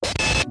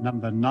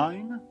Number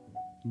nine.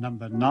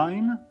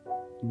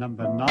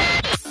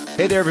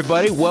 Hey there,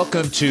 everybody.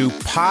 Welcome to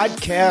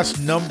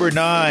podcast number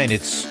 9.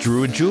 It's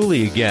Drew and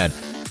Julie again.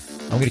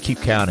 I'm going to keep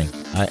counting,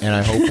 and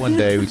I hope one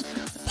day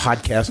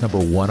podcast number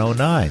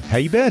 109. How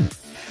you been?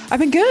 I've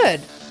been good.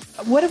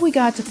 What have we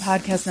got to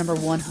podcast number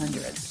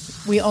 100?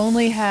 We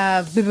only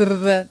have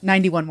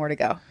 91 more to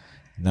go.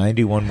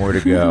 91 more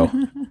to go.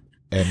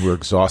 And we're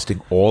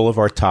exhausting all of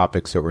our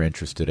topics that we're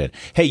interested in.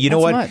 Hey, you know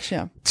what? Much,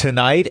 yeah.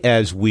 Tonight,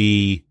 as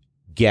we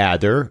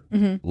gather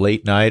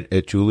late night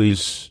at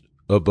Julie's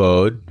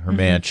abode, her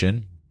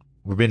mansion,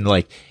 we've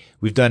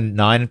done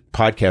 9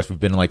 podcasts. We've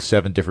been in like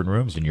 7 different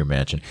rooms in your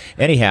mansion.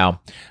 Anyhow,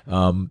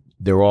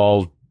 they're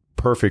all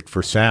perfect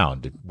for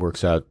sound. It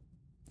works out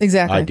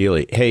exactly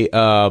ideally. Hey,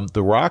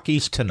 the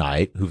Rockies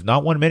tonight, who've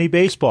not won many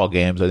baseball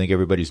games, I think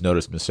everybody's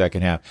noticed in the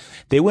second half,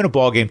 they win a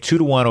ball game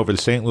 2-1 over the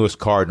St. Louis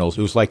Cardinals.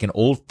 It was like an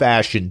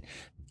old-fashioned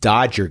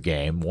Dodger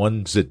game,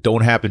 ones that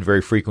don't happen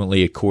very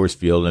frequently at Coors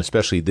Field, and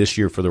especially this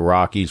year for the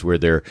Rockies, where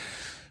their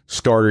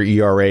starter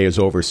ERA is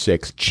over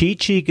 6. Chi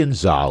Chi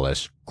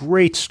Gonzalez,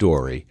 great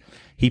story.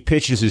 He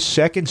pitches his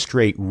second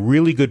straight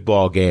really good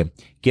ball game,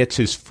 gets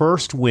his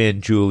first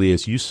win, Julie,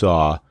 as you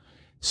saw,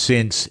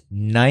 since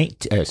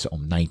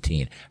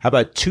 19. How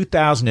about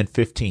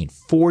 2015,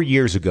 4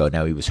 years ago?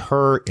 Now, he was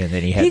hurt, and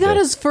then he got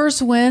his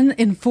first win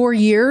in 4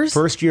 years?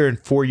 First year in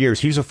 4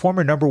 years. He was a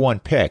former number 1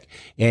 pick,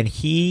 and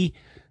he,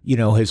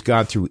 has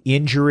gone through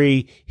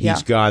injury.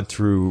 He's gone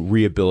through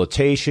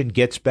rehabilitation,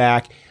 gets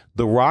back.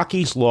 The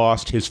Rockies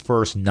lost his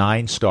first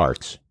 9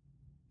 starts.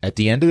 At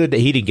the end of the day,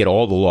 he didn't get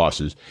all the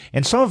losses.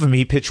 And some of them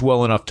he pitched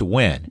well enough to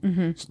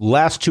win.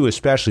 Last 2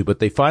 especially, but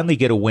they finally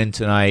get a win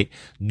tonight.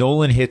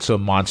 Nolan hits a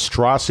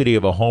monstrosity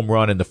of a home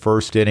run in the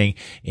first inning,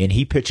 and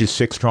he pitches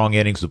 6 strong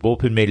innings. The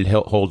bullpen made it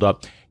hold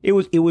up. It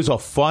was a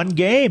fun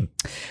game.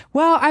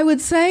 Well, I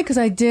would say, because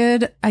I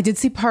did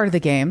see part of the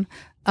game,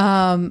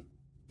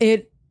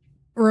 it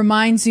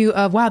reminds you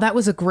of, wow, that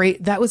was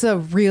a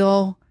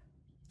real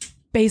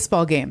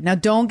baseball game. Now,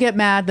 don't get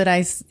mad that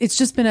it's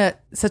just been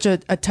such a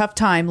tough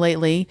time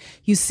lately.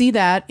 You see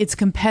that it's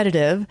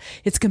competitive.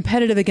 It's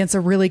competitive against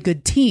a really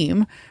good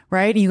team,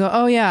 right? And you go,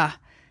 oh yeah,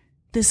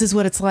 this is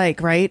what it's like,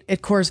 right?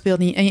 At Coors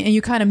Field, and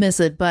you kind of miss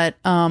it. But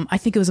I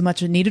think it was a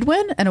much needed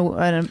win and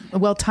a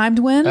well-timed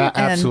win.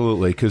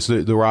 Absolutely, because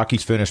the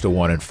Rockies finished a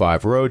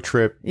 1-5 road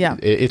trip. Yeah.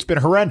 It's been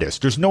horrendous.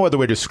 There's no other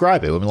way to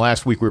describe it. I mean,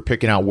 last week we were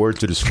picking out words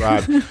to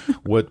describe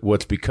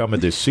what's become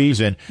of this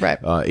season. Right.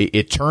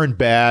 It turned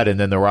bad, and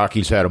then the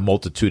Rockies had a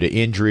multitude of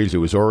injuries. It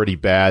was already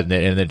bad,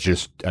 and then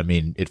just,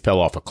 it fell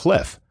off a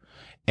cliff.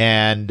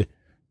 And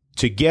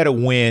to get a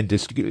win,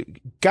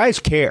 guys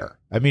care.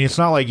 It's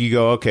not like you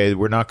go, okay,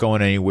 we're not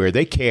going anywhere.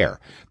 They care.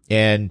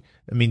 And,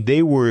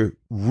 they were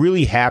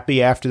really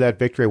happy after that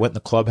victory. I went in the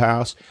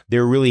clubhouse. They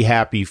were really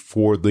happy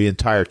for the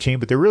entire team,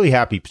 but they're really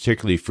happy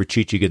particularly for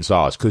Chi Chi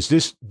Gonzalez, because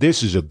this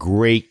is a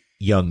great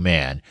young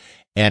man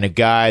and a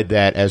guy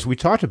that, as we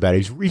talked about,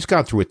 he's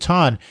gone through a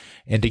ton.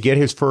 And to get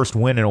his first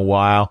win in a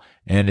while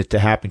and it to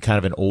happen kind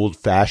of an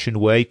old-fashioned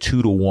way,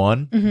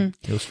 2-1,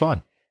 it was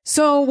fun.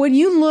 So when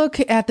you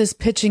look at this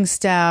pitching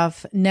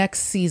staff next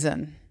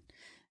season,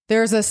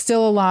 there's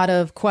still a lot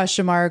of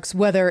question marks,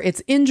 whether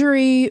it's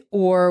injury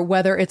or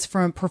whether it's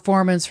from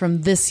performance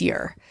from this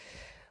year.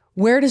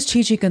 Where does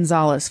Chi Chi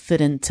Gonzalez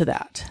fit into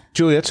that?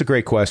 Julie, that's a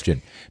great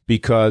question,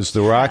 because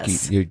the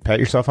Rockies, you pat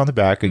yourself on the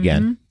back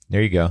again.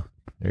 There you go.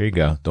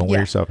 Don't wear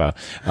yourself out.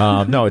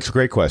 No, it's a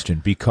great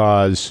question,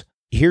 because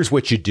here's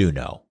what you do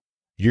know.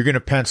 You're going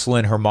to pencil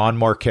in German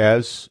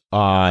Marquez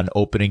on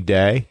opening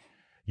day.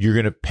 You're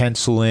going to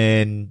pencil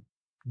in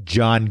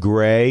John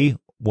Gray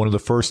one of the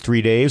first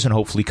 3 days, and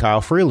hopefully Kyle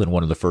Freeland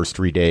one of the first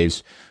 3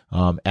 days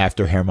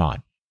after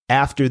German.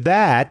 After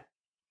that,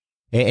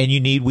 and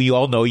we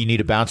all know you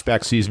need a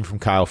bounce-back season from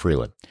Kyle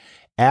Freeland.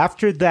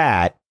 After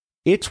that,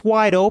 it's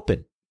wide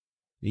open.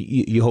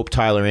 You hope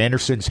Tyler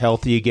Anderson's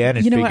healthy again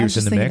and figures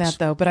in the mix. That,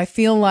 though, but I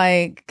feel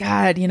like,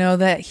 God,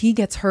 that he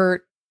gets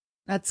hurt.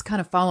 That's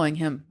kind of following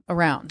him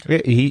around.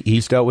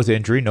 He's dealt with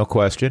injury, no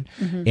question.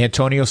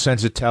 Antonio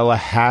Senzatella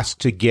has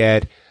to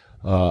get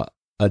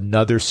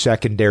another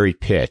secondary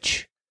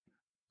pitch.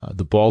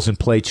 The ball's in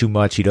play too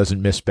much. He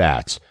doesn't miss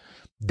bats.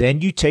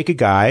 Then you take a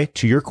guy,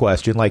 to your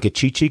question, like a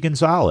Chi Chi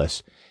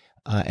Gonzalez,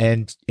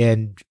 and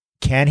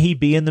can he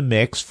be in the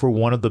mix for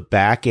one of the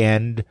back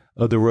end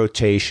of the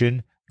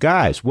rotation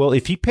guys? Well,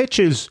 if he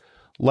pitches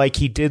like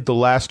he did the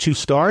last 2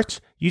 starts,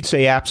 you'd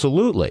say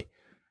absolutely.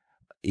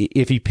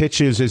 If he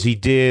pitches as he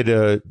did,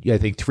 I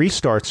think 3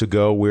 starts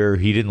ago, where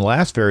he didn't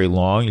last very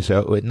long, you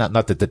say, not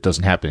that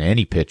doesn't happen to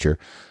any pitcher,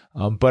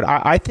 but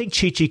I think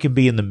Chi Chi can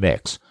be in the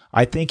mix.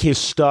 I think his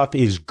stuff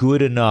is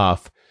good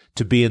enough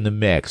to be in the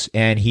mix,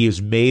 and he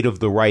is made of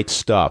the right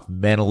stuff.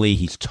 Mentally,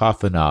 he's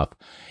tough enough,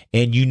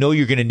 and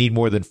you're going to need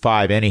more than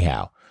 5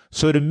 anyhow.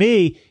 So to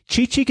me,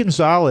 Chi Chi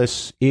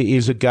Gonzalez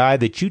is a guy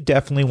that you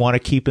definitely want to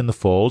keep in the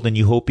fold, and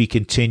you hope he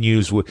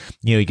continues with,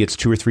 he gets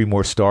 2 or 3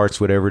 more starts,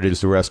 whatever it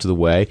is, the rest of the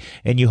way,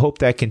 and you hope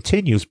that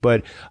continues.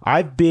 But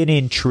I've been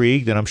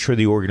intrigued, and I'm sure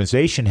the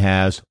organization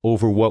has,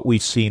 over what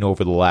we've seen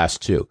over the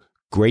last 2.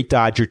 great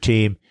Dodger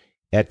team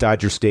at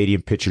Dodger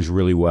Stadium, pitches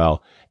really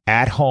well.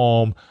 At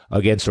home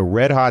against a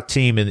red-hot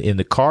team in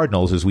the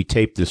Cardinals, as we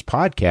taped this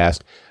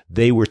podcast,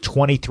 they were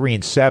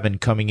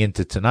 23-7 coming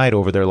into tonight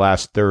over their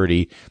last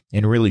 30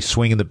 and really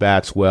swinging the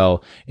bats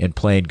well and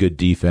playing good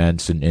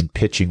defense and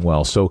pitching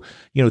well. So,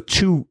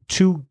 two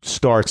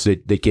starts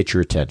that get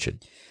your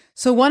attention.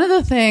 So one of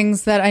the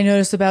things that I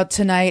noticed about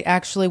tonight,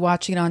 actually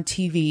watching it on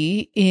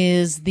TV,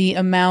 is the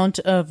amount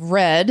of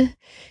red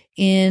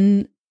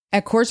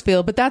at Coors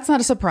Field, but that's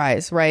not a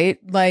surprise, right?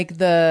 Like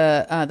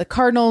the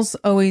Cardinals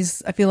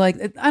always, I feel like,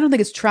 I don't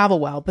think it's travel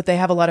well, but they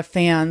have a lot of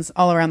fans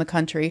all around the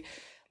country,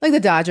 like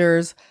the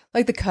Dodgers,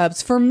 like the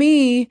Cubs. For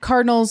me,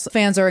 Cardinals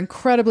fans are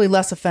incredibly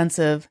less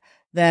offensive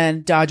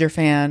than Dodger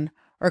fan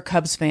or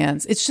Cubs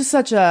fans. It's just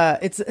such a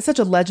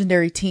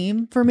legendary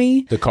team for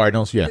me. The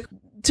Cardinals, yeah.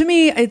 To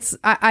me,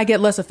 I get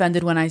less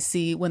offended when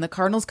the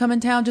Cardinals come in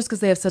town just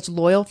because they have such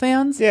loyal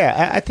fans.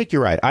 Yeah, I think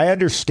you're right. I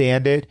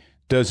understand it.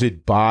 Does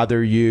it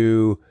bother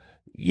you?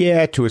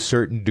 Yeah, to a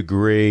certain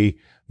degree.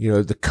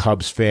 The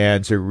Cubs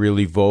fans are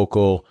really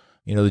vocal.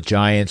 The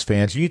Giants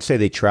fans, you'd say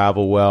they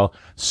travel well.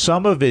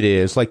 Some of it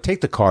is, like,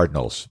 take the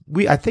Cardinals.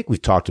 I think we've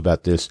talked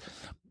about this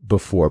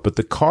before, but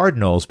the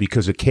Cardinals,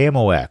 because of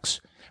KMOX,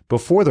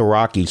 before the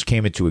Rockies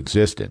came into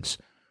existence,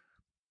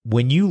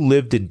 when you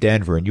lived in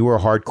Denver and you were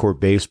a hardcore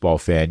baseball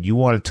fan, you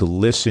wanted to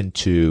listen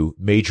to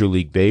Major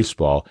League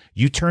Baseball,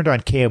 you turned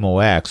on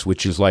KMOX,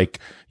 which is like,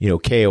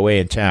 KOA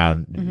in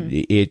town.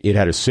 Mm-hmm. It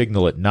had a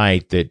signal at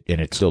night and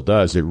it still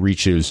does, that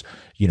reaches,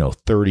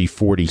 30,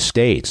 40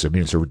 states. I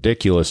mean, it's a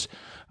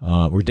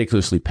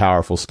ridiculously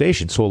powerful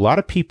station. So a lot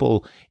of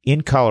people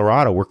in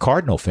Colorado were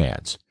Cardinal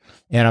fans.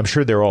 And I'm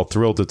sure they're all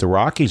thrilled that the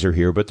Rockies are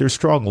here, but there's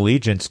strong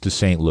allegiance to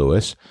St.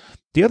 Louis.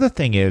 The other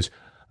thing is,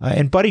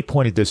 and Buddy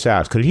pointed this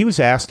out because he was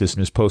asked this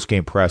in his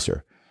post-game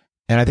presser,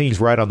 and I think he's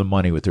right on the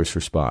money with this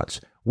response.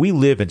 We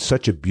live in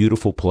such a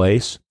beautiful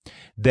place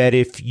that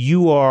if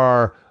you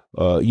are,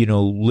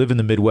 live in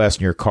the Midwest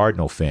and you're a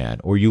Cardinal fan,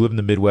 or you live in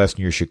the Midwest and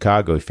you're a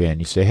Chicago fan,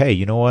 you say, hey,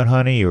 you know what,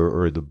 honey,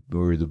 or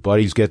the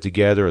buddies get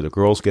together, or the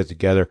girls get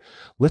together,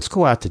 let's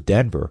go out to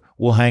Denver.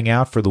 We'll hang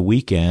out for the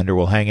weekend, or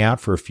we'll hang out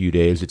for a few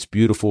days. It's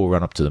beautiful. We'll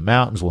run up to the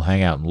mountains. We'll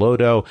hang out in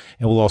Lodo,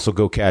 and we'll also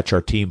go catch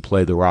our team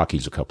play the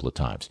Rockies a couple of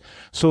times.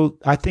 So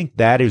I think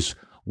that is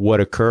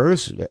what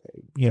occurs.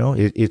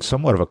 It's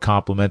somewhat of a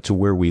compliment to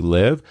where we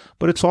live,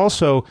 but it's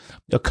also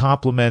a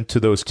compliment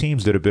to those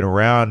teams that have been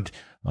around,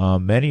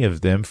 many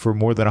of them, for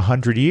more than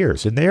 100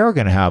 years. And they are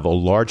going to have a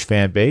large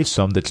fan base,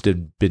 some that's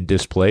been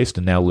displaced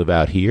and now live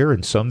out here,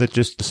 and some that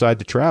just decide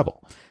to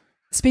travel.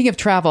 Speaking of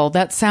travel,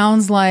 that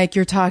sounds like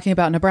you're talking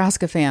about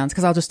Nebraska fans,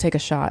 because I'll just take a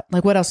shot.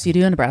 Like, what else do you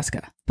do in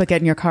Nebraska but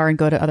get in your car and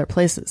go to other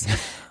places?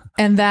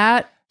 And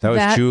that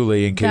was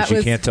Julie, in case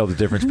you can't tell the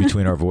difference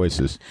between our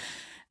voices.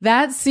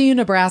 That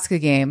CU-Nebraska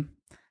game,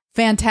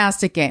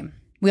 fantastic game.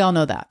 We all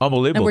know that.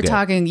 Unbelievable. And we're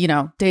game.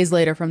 talking, days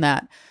later from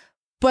that.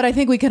 But I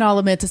think we can all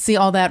admit, to see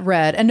all that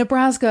red, and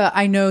Nebraska,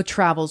 I know,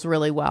 travels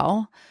really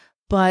well,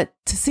 but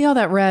to see all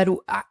that red,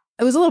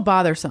 it was a little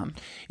bothersome.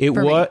 It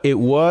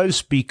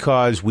was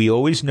because we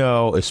always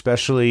know,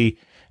 especially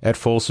at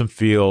Folsom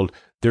Field,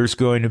 there's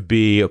going to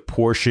be a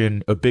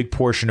big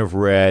portion of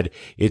red.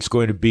 It's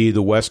going to be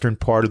the western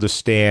part of the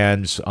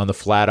stands on the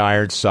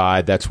Flatiron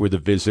side. That's where the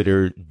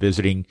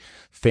visiting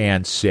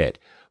fans sit.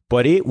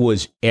 But it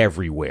was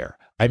everywhere.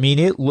 I mean,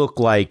 it looked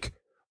like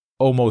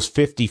almost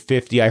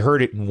 50-50. I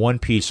heard it in one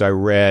piece I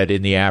read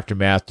in the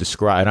aftermath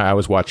described, and I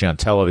was watching on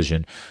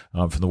television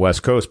from the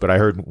West Coast, but I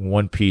heard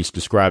one piece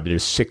described it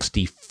as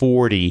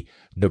 60-40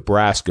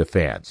 Nebraska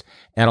fans.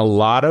 And a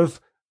lot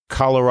of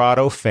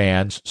Colorado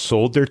fans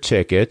sold their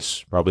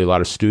tickets. Probably a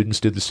lot of students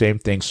did the same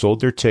thing,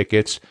 sold their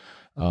tickets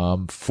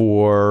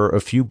for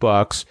a few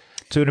bucks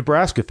to a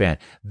Nebraska fan.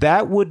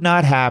 That would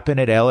not happen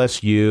at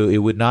LSU. It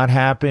would not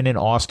happen in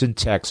Austin,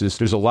 Texas.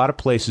 There's a lot of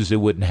places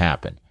it wouldn't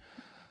happen.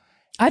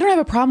 I don't have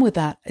a problem with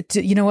that.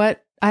 You know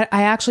what? I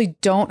actually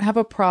don't have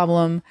a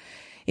problem.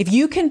 If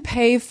you can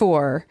pay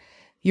for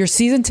your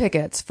season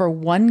tickets for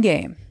one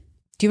game,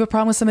 do you have a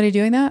problem with somebody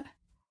doing that?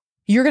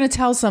 You're going to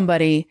tell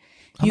somebody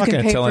you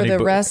can pay for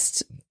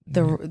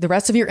the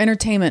rest of your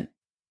entertainment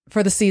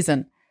for the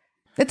season.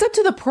 It's up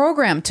to the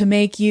program to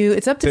make you.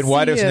 It's up to. Then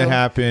why doesn't it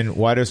happen?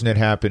 Why doesn't it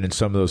happen in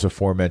some of those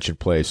aforementioned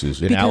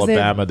places? In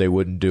Alabama, they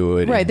wouldn't do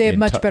it. Right, they have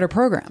much better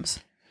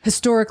programs.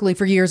 Historically,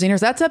 for years and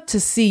years, that's up to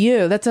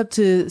CU. That's up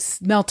to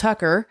Mel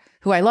Tucker,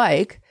 who I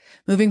like,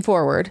 moving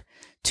forward,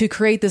 to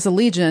create this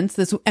allegiance,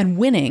 and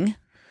winning,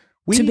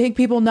 to make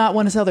people not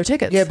want to sell their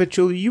tickets. Yeah, but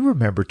Julie, you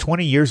remember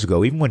 20 years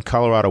ago, even when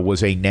Colorado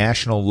was a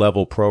national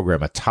level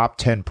program, a top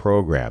 10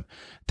 program,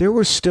 there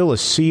was still a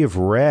sea of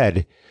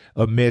red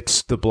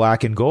amidst the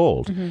black and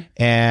gold,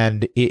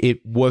 and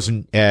it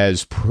wasn't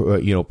as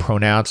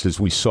pronounced as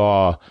we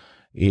saw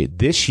it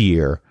this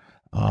year.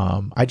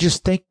 I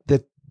just think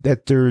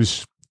that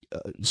there's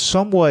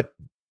somewhat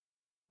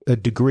a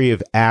degree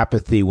of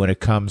apathy when it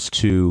comes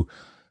to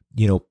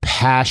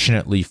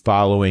passionately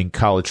following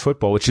college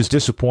football, which is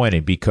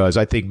disappointing because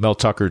I think Mel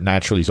Tucker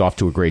naturally is off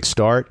to a great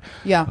start.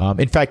 Yeah.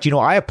 In fact,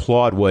 I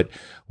applaud what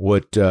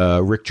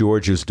Rick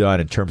George has done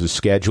in terms of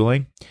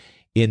scheduling,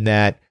 in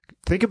that,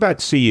 think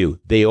about CU.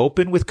 They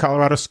open with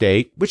Colorado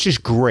State, which is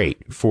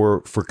great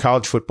for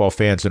college football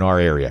fans in our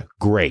area.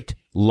 Great.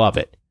 Love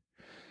it.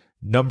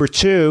 Number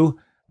 2,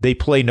 they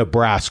play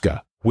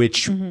Nebraska,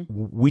 which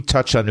we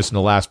touched on this in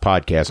the last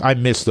podcast. I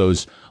miss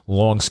those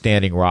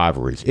long-standing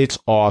rivalries. It's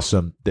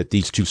awesome that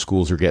these two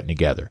schools are getting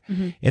together.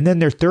 And then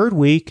their third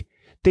week,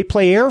 they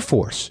play Air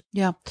Force.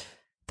 Yeah.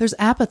 There's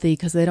apathy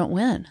because they don't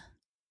win.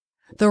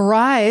 The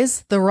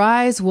Rise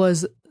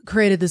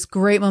created this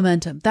great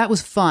momentum. That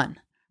was fun,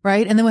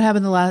 right? And then what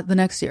happened the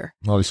next year?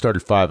 Well, they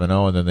started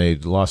 5-0, and then they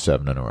lost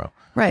 7 in a row.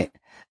 Right.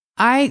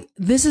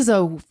 This is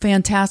a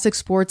fantastic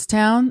sports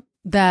town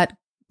that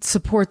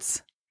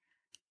supports.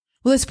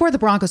 Well, they support the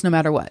Broncos no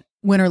matter what,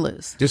 win or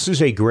lose. This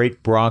is a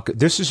great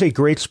This is a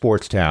great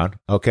sports town.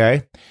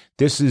 Okay,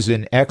 this is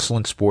an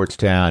excellent sports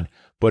town,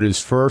 but is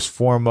first,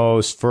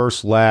 foremost,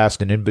 first,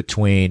 last, and in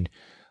between,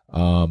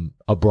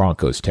 a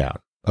Broncos town,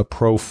 a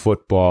pro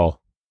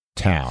football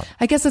town.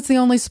 I guess that's the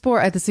only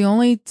sport. That's the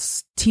only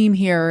team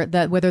here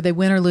that whether they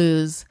win or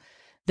lose,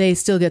 they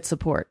still get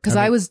support. Because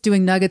I was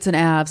doing Nuggets and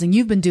Avs, and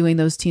you've been doing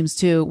those teams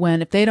too.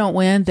 When if they don't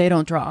win, they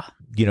don't draw.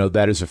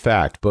 That is a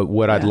fact. But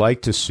what I'd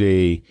like to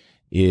see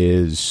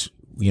is,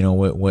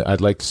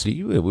 I'd like to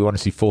see, we want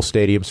to see full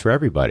stadiums for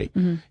everybody.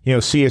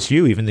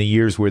 CSU, even the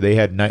years where they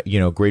had,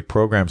 great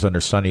programs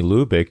under Sonny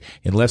Lubick,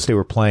 unless they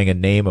were playing a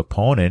name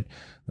opponent,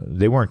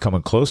 they weren't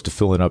coming close to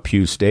filling up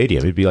Hughes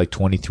Stadium. It'd be like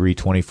 23,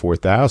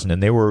 24,000.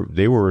 And they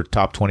were a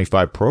top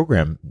 25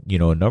 program,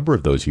 a number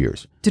of those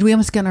years. Did we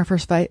almost get in our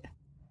first fight?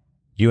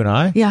 You and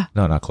I? Yeah.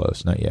 No, not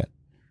close. Not yet.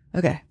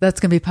 Okay.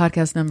 That's going to be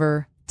podcast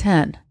number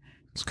 10.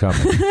 It's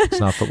coming. It's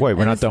not. Wait,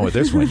 we're not done with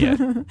this one yet.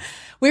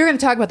 We were going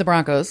to talk about the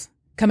Broncos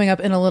coming up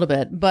in a little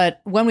bit,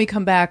 but when we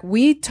come back,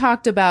 we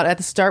talked about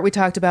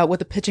what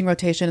the pitching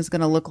rotation is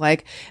going to look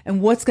like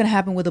and what's going to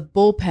happen with the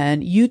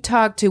bullpen.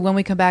 When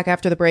we come back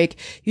after the break,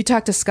 you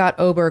talked to Scott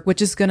Oberg,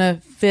 which is going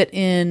to fit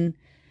in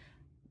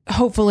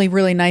hopefully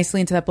really nicely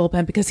into that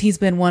bullpen because he's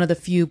been one of the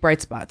few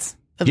bright spots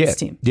of this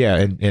team.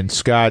 Yeah, and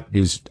Scott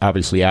is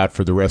obviously out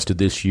for the rest of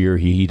this year.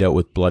 He dealt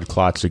with blood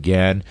clots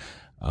again.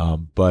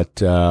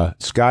 But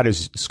Scott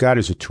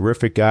is a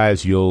terrific guy,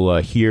 as you'll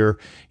hear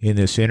in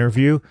this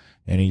interview,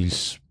 and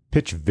he's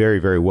pitched very,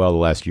 very well the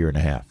last year and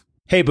a half.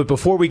 Hey, but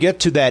before we get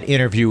to that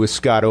interview with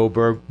Scott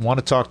Oberg, I want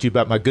to talk to you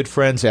about my good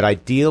friends at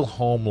Ideal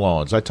Home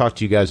Loans. I talk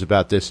to you guys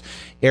about this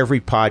every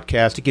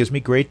podcast. It gives me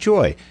great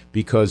joy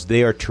because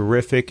they are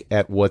terrific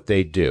at what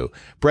they do.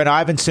 Brent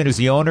Ivinson is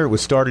the owner. It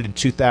was started in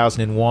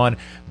 2001.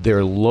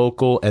 They're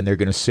local, and they're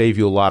going to save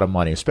you a lot of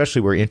money,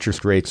 especially where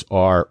interest rates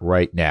are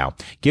right now.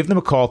 Give them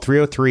a call,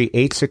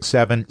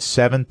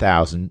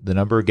 303-867-7000. The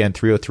number again,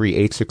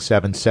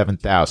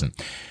 303-867-7000.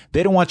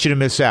 They don't want you to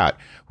miss out.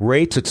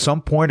 Rates at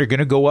some point are going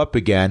to go up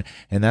again,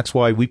 and that's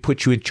why we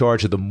put you in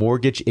charge of the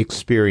mortgage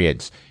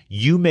experience.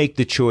 You make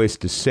the choice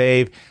to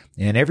save,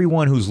 and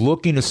everyone who's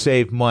looking to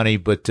save money,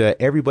 but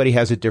everybody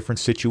has a different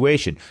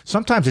situation.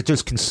 Sometimes it's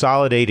just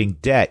consolidating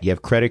debt. You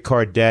have credit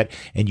card debt,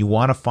 and you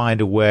want to find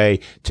a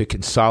way to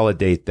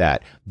consolidate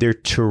that. They're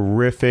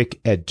terrific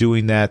at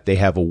doing that. They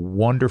have a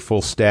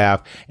wonderful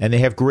staff, and they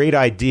have great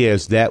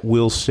ideas that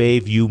will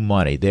save you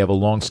money. They have a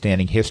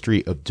long-standing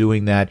history of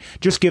doing that.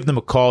 Just give them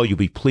a call. You'll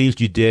be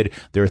pleased you did.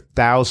 There are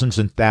thousands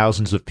and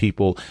thousands of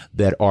people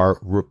that are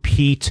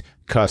repeat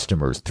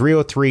customers.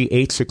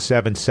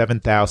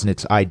 303-867-7000.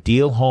 It's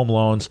Ideal Home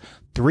Loans,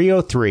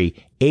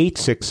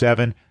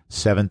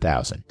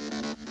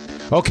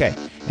 303-867-7000. Okay,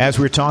 as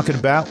we were talking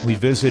about, we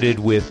visited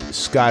with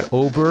Scott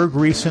Oberg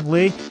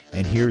recently,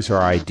 and here's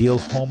our Ideal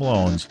Home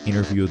Loans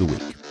interview of the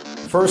week.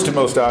 First and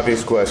most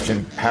obvious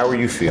question, how are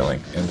you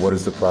feeling, and what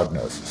is the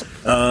prognosis?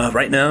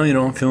 Right now,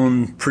 I'm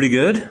feeling pretty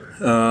good,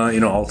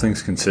 all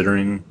things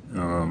considering.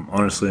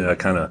 Honestly,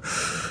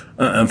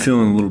 I'm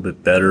feeling a little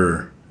bit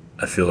better,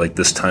 I feel like,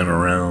 this time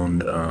around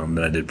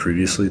than I did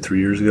previously 3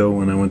 years ago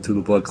when I went through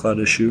the blood clot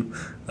issue.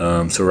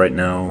 So right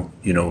now,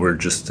 we're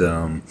just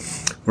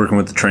working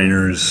with the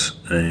trainers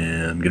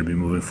and going to be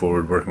moving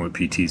forward, working with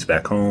PTs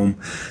back home,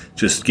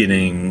 just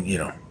getting,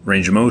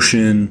 range of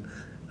motion,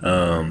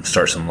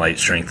 start some light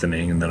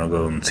strengthening, and then I'll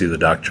go and see the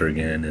doctor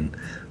again and,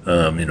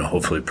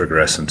 hopefully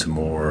progress into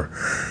more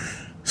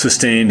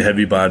sustained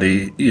heavy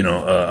body,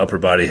 upper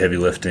body heavy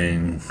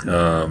lifting,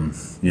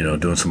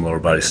 doing some lower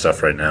body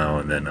stuff right now,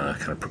 and then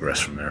kind of progress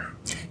from there.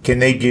 Can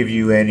they give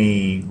you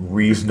any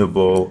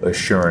reasonable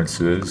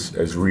assurances,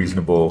 as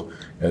reasonable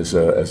as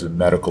a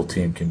medical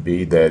team can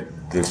be,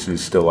 that this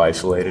is still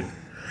isolated?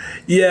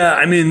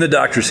 Yeah, the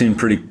doctor seemed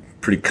pretty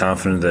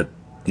confident that,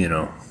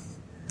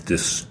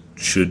 this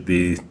should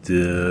be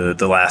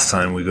the last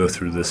time we go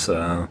through this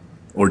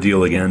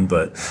ordeal again.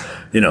 But,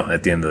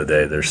 at the end of the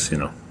day, there's,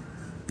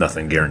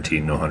 nothing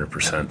guaranteed, no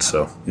 100%.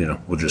 So,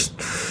 we'll just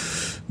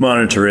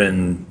monitor it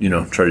and,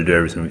 try to do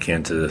everything we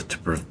can to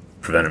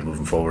prevent it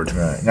moving forward.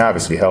 Right. Now,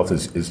 obviously, health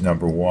is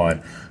number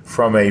one.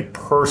 From a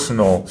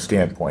personal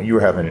standpoint, you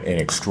were having an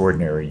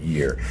extraordinary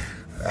year.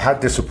 How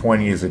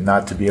disappointing is it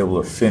not to be able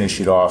to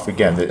finish it off?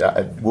 Again,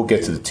 we'll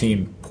get to the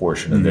team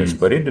portion of this,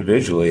 but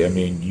individually, I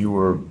mean, you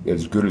were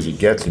as good as it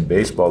gets in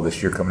baseball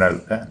this year coming out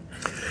of the pen.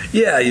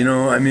 Yeah,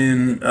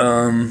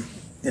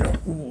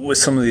 with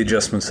some of the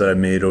adjustments that I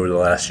made over the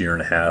last year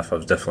and a half, I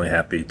was definitely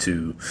happy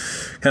to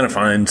kind of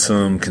find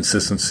some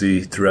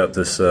consistency throughout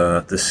this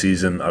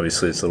season.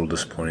 Obviously, it's a little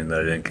disappointing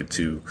that I didn't get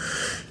to,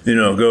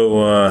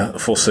 go a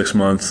full 6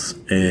 months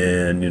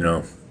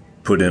and,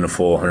 put in a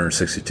full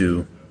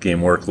 162 game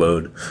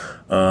workload.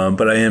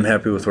 But I am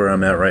happy with where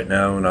I'm at right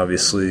now. And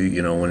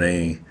obviously, when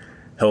any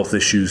health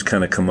issues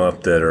kind of come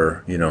up that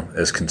are,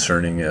 as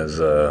concerning as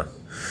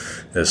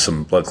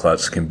some blood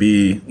clots can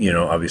be,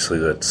 obviously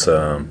that's,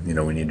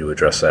 we need to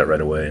address that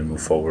right away and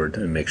move forward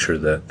and make sure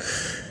that,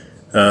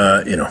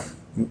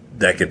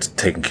 that gets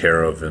taken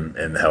care of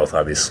and health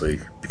obviously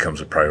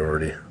becomes a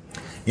priority.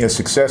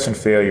 Success and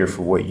failure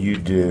for what you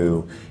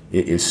do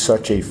is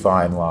such a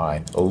fine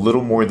line. A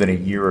little more than a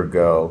year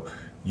ago,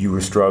 you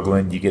were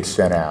struggling, you get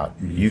sent out.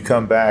 Mm-hmm. You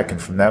come back,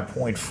 and from that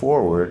point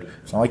forward,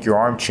 it's not like your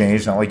arm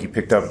changed, not like you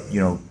picked up,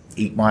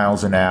 8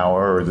 miles an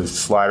hour or the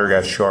slider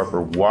got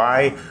sharper.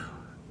 Why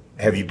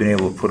have you been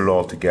able to put it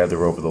all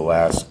together over the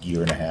last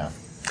year and a half?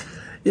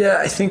 Yeah,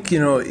 I think,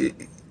 I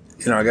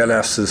got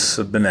asked this,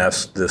 I've been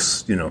asked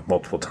this,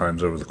 multiple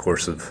times over the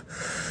course of,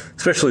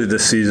 especially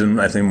this season,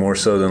 I think more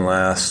so than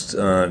last.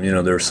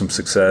 There was some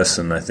success,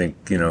 and I think,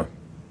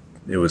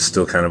 it was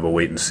still kind of a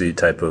wait and see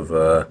type of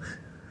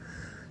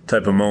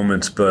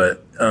moments.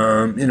 But,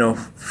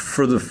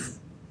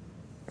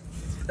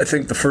 I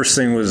think the first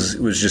thing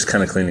was just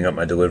kind of cleaning up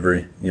my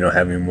delivery,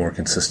 having a more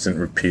consistent,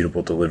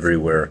 repeatable delivery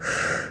where,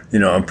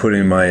 I'm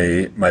putting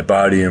my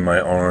body and my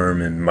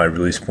arm and my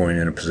release point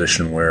in a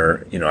position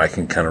where, I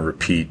can kind of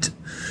repeat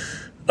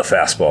a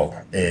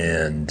fastball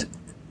and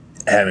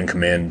having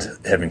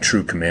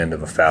true command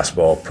of a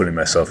fastball, putting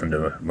myself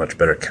into much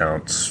better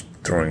counts,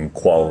 throwing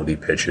quality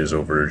pitches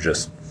over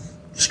just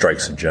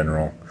strikes in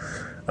general,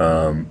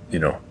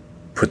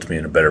 puts me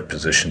in a better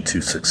position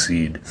to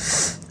succeed.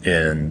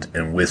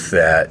 And with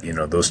that,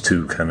 those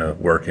two kind of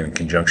work in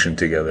conjunction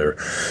together,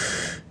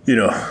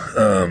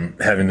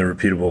 having the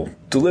repeatable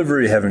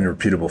delivery, having the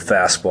repeatable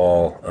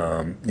fastball,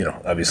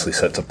 obviously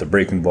sets up the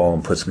breaking ball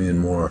and puts me in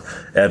more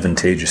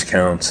advantageous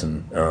counts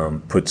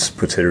and puts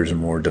hitters in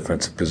more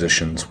defensive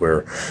positions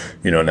where,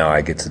 now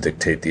I get to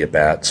dictate the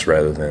at-bats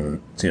rather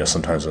than,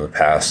 sometimes in the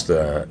past,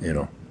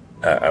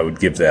 I would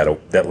give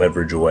that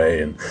leverage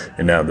away, and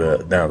now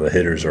the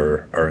hitters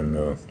are in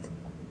the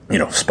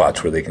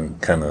spots where they can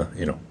kind of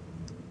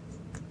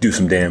do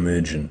some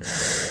damage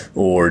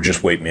or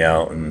just wait me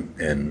out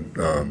and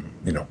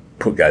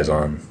put guys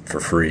on for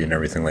free and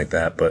everything like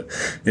that. But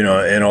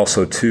and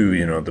also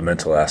too the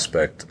mental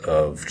aspect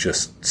of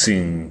just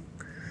seeing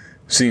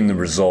the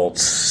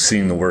results,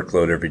 seeing the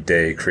workload every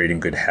day,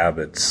 creating good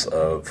habits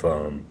of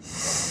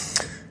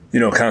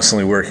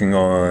constantly working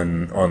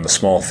on the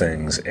small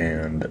things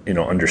and,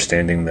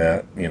 understanding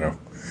that,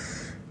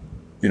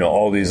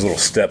 all these little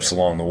steps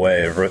along the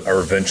way are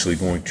eventually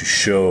going to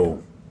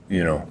show,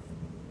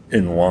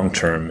 in the long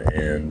term.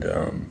 And,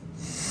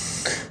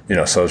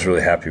 so I was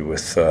really happy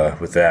with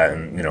that.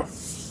 And,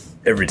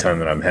 every time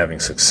that I'm having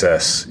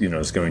success,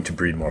 is going to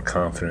breed more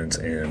confidence.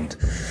 And,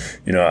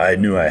 I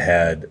knew I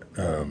had,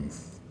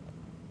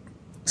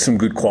 some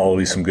good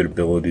qualities, some good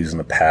abilities in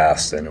the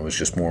past, and it was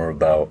just more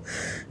about,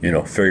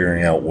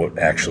 figuring out what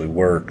actually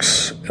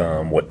works,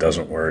 what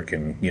doesn't work,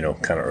 and,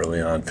 kind of early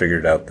on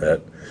figured out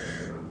that,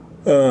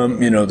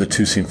 the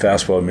two-seam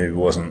fastball maybe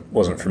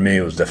wasn't for me.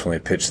 It was definitely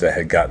a pitch that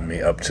had gotten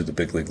me up to the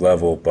big league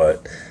level,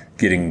 but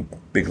getting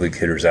big league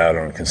hitters out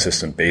on a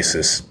consistent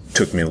basis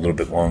took me a little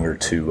bit longer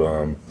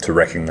to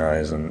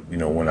recognize. And,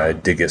 when I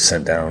did get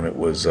sent down, it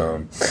was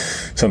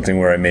something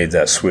where I made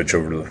that switch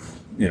over to,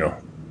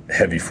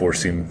 heavy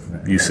four-seam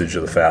usage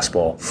of the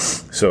fastball.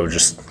 So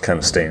just kind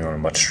of staying on a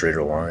much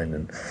straighter line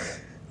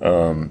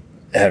and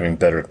having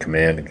better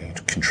command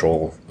and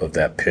control of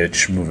that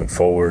pitch moving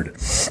forward,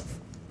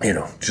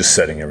 just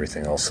setting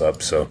everything else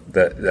up. So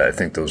that I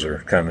think those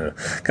are kind of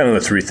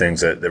the three things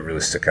that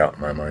really stick out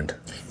in my mind.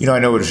 I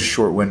know it was a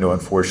short window,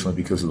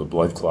 unfortunately, because of the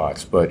blood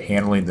clots, but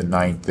handling the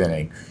ninth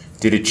inning,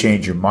 did it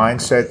change your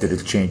mindset? Did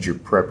it change your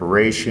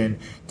preparation?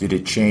 Did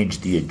it change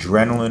the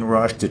adrenaline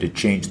rush? Did it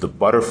change the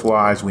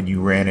butterflies when you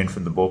ran in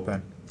from the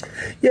bullpen?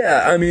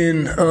 Yeah, I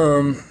mean,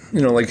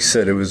 like you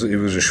said, it was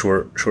a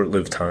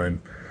short-lived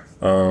time.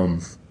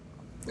 It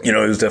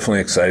was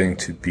definitely exciting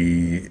to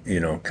be,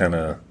 kind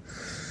of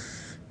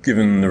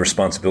given the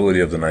responsibility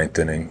of the ninth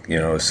inning.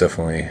 It's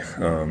definitely,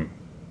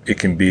 it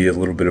can be a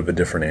little bit of a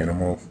different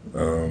animal.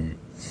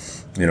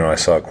 I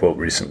saw a quote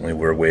recently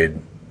where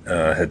Wade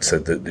had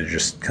said that there's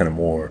just kind of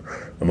more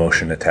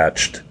emotion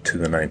attached to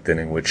the ninth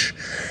inning, which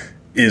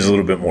is a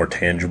little bit more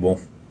tangible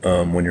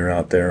when you're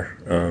out there.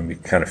 You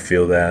kind of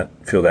feel that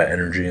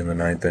energy in the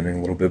ninth inning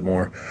a little bit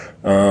more.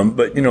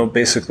 But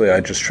basically, I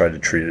just tried to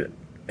treat it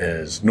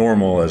as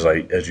normal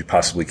as you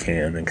possibly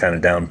can, and kind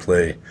of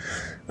downplay,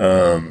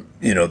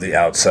 the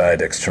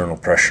outside external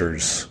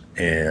pressures,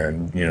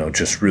 and,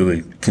 just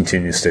really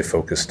continue to stay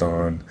focused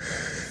on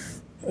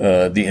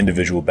the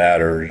individual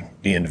batter,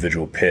 the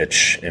individual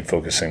pitch, and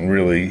focusing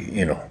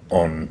really,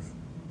 on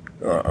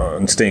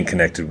staying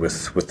connected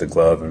with the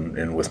glove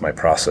and with my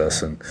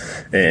process. And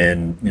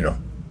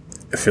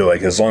I feel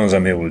like as long as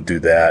I'm able to do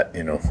that,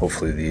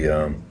 hopefully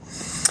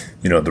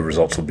the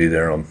results will be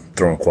there on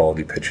throwing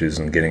quality pitches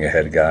and getting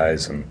ahead of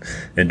guys and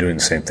doing the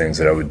same things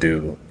that I would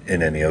do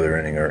in any other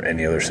inning or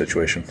any other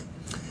situation.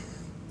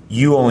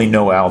 You only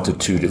know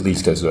altitude, at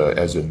least as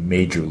a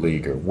major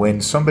leaguer.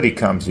 When somebody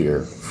comes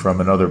here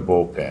from another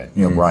bullpen,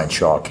 Ryan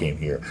Shaw came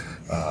here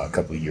a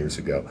couple of years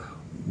ago.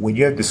 When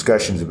you have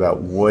discussions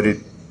about what it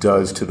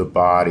does to the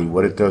body,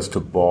 what it does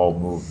to ball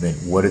movement,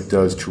 what it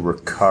does to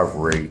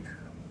recovery,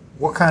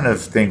 what kind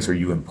of things are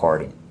you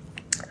imparting?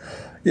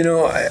 When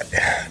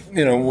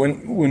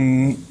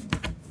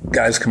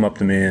guys come up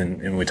to me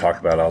and we talk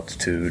about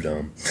altitude,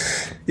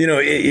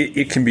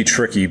 it can be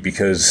tricky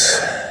because,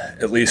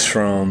 at least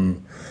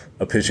from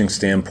a pitching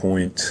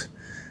standpoint,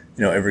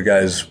 every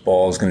guy's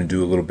ball is going to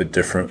do a little bit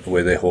different, the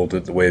way they hold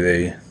it, the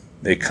way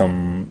they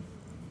come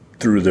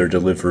through their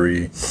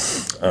delivery.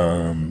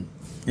 So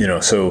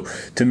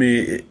to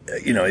me,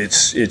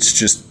 it's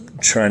just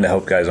trying to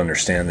help guys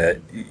understand that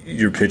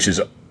your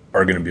pitches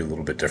are going to be a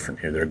little bit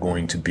different here. They're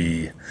going to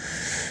be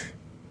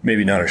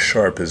maybe not as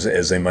sharp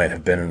as they might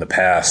have been in the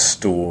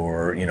past,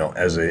 or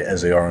as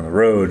they are on the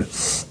road.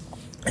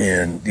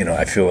 And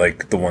I feel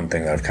like the one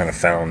thing that I've kind of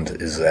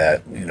found is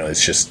that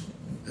it's just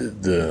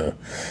the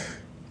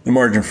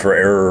margin for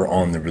error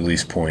on the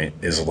release point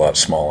is a lot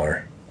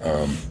smaller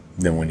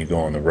than when you go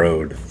on the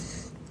road.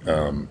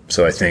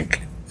 So I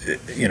think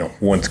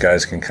once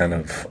guys can kind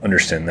of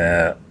understand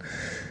that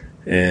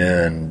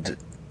and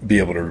be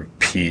able to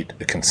repeat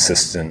a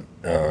consistent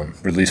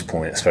release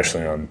point,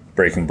 especially on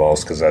breaking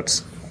balls, because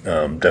that's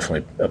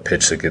definitely a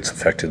pitch that gets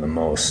affected the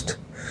most.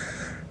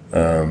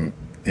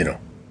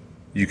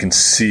 You can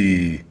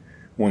see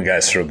when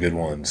guys throw good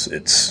ones,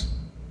 it's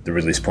the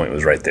release point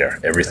was right there.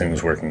 Everything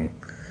was working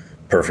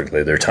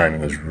perfectly. Their timing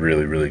was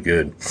really, really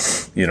good.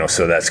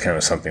 So that's kind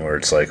of something where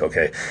it's like,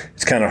 okay,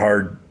 it's kind of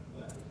hard.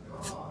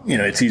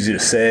 It's easy to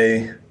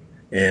say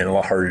and a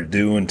lot harder to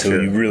do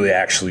until you really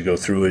actually go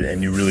through it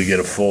and you really get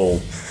a full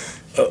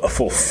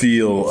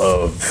feel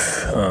of,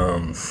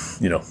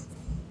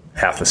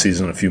 half a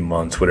season, a few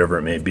months, whatever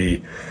it may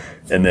be,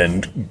 and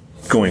then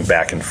going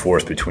back and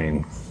forth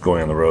between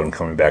going on the road and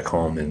coming back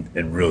home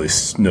and really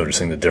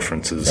noticing the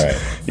differences, right.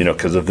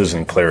 Because a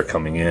visiting player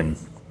coming in,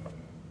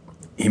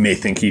 he may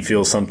think he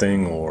feels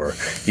something, or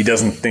he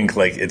doesn't think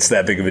like it's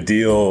that big of a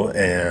deal,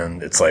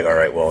 and it's like, all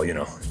right, well,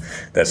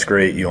 that's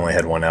great. You only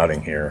had one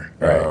outing here.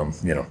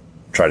 Right.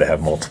 Try to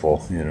have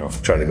multiple,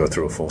 try to go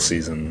through a full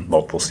season,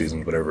 multiple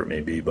seasons, whatever it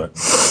may be. But,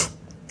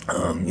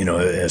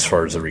 as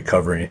far as the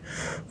recovery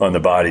on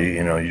the body,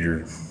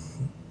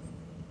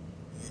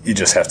 you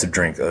just have to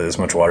drink as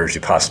much water as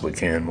you possibly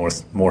can,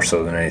 more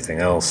so than anything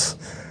else,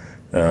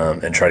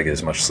 and try to get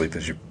as much sleep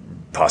as you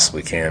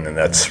possibly can. And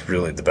that's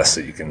really the best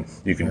that you can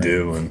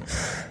do. And,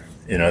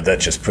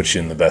 that just puts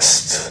you in the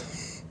best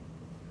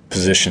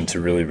position to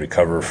really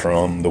recover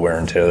from the wear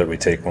and tear that we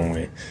take when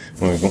we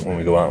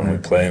go out and we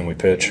play and we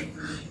pitch.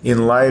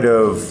 In light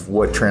of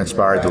what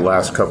transpired the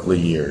last couple of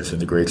years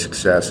and the great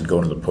success and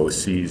going to the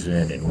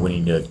postseason and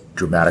winning a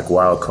dramatic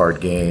wild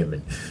card game,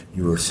 and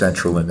you were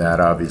central in that,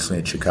 obviously,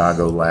 in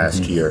Chicago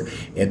last year,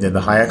 and then the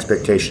high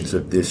expectations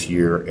of this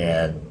year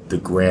and the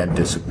grand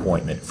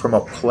disappointment, from a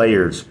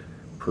player's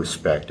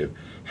perspective,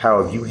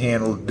 how have you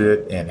handled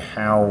it, and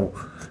how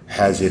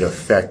has it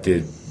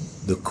affected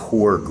the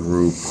core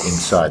group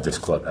inside this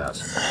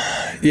clubhouse?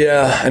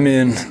 Yeah, I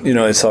mean,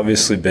 it's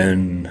obviously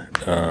been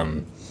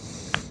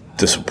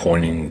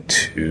disappointing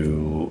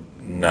to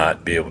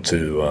not be able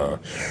to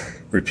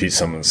repeat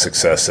some of the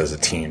success as a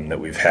team that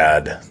we've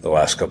had the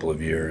last couple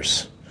of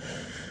years.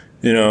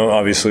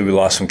 Obviously we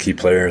lost some key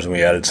players and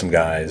we added some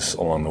guys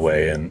along the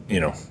way, and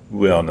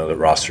we all know that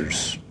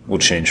rosters will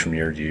change from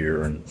year to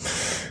year and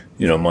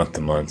month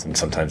to month and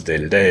sometimes day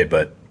to day,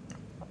 but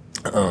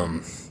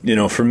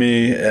for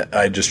me,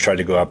 I just tried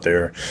to go out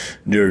there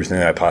and do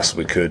everything I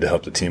possibly could to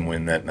help the team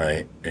win that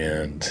night.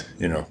 And,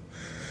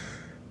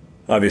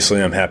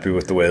 obviously I'm happy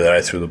with the way that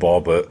I threw the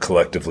ball, but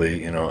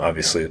collectively,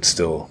 obviously it's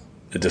still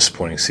a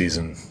disappointing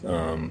season,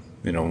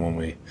 when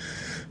we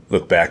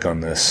look back on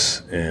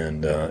this.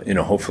 And,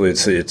 hopefully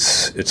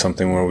it's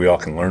something where we all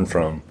can learn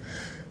from,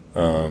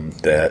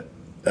 that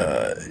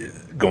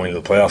going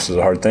to the playoffs is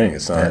a hard thing.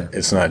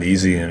 It's not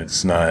easy, and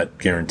it's not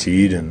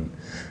guaranteed. And,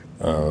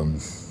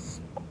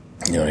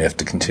 you have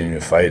to continue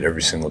to fight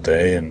every single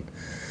day. And,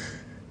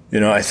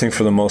 I think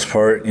for the most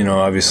part,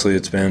 obviously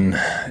it's been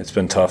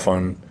tough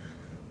on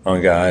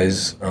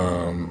guys,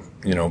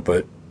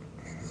 but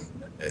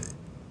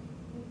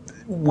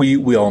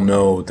we all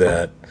know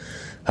that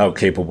how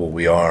capable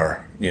we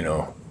are.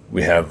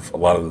 We have a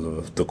lot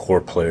of the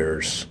core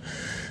players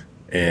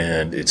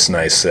And it's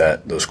nice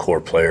that those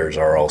core players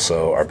are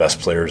also our best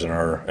players and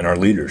our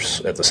leaders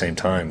at the same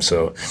time.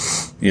 So,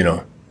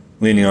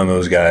 leaning on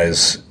those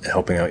guys,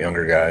 helping out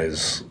younger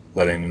guys,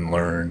 letting them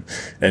learn.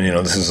 And,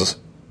 this is,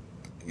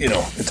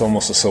 it's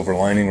almost a silver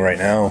lining right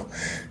now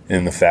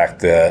in the fact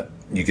that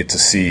you get to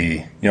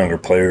see younger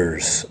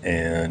players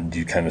and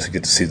you kind of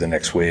get to see the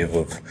next wave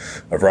of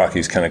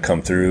Rockies kind of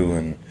come through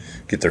and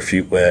get their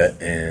feet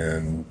wet.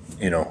 And,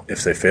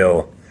 if they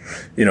fail,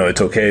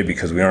 it's okay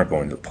because we aren't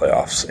going to the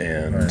playoffs,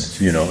 and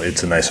right.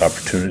 It's a nice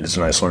opportunity. It's a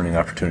nice learning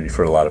opportunity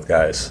for a lot of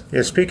guys.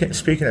 Yeah.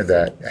 Speaking of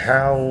that,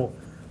 how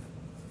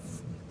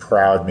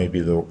proud may be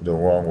the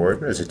wrong word,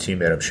 but as a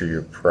teammate, I'm sure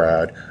you're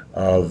proud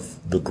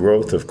of the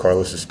growth of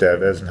Carlos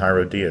Estevez and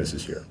Jairo Diaz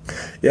this year.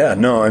 Yeah.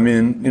 No. I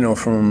mean,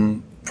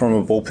 from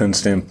a bullpen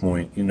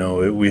standpoint,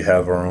 we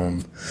have our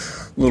own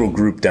little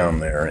group down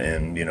there,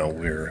 and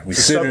we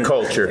sit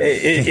subculture.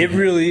 It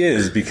really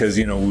is because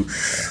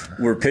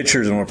we're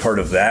pitchers and we're part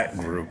of that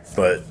group,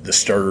 but the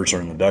starters are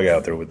in the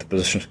dugout. They're with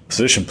the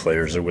position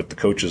players. They're with the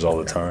coaches all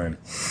the time.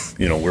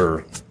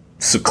 We're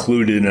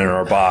secluded in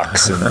our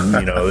box, and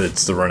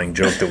it's the running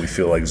joke that we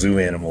feel like zoo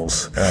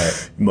animals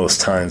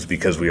most times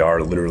because we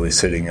are literally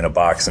sitting in a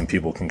box and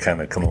people can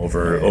kind of come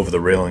over the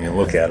railing and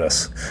look at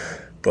us.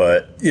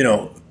 But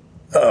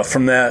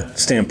from that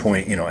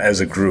standpoint, as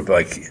a group,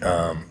 I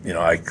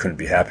couldn't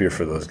be happier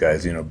for those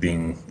guys,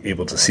 being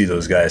able to see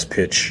those guys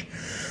pitch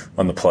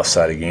on the plus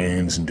side of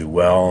games and do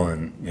well,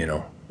 and,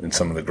 and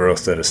some of the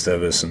growth that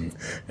Estevez and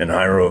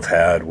Jairo have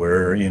had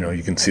where,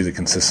 you can see the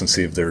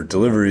consistency of their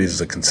deliveries,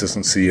 the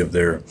consistency of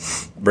their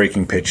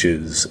breaking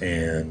pitches,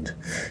 and,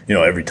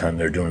 every time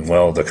they're doing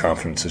well, the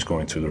confidence is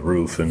going through the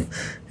roof, and,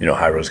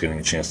 Jairo's getting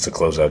a chance to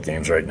close out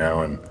games right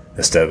now, and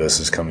Estevez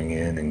is coming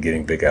in and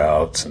getting big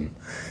outs, and,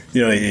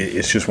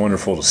 it's just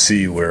wonderful to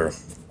see where,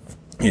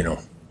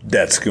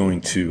 that's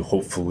going to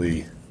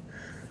hopefully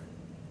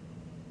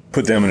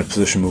put them in a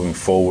position moving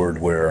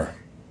forward where,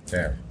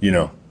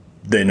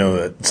 they know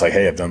that it's like,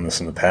 hey, I've done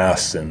this in the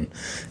past, and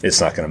it's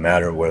not going to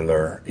matter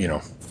whether,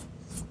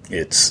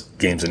 it's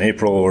games in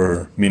April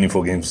or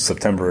meaningful games in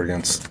September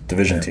against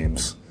division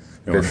teams.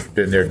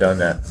 Been there, done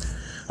that.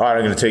 All right,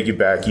 I'm going to take you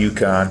back.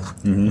 UConn.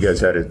 Mm-hmm. You guys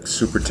had a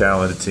super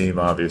talented team,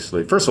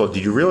 obviously. First of all,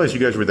 did you realize you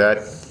guys were that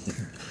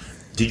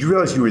 – did you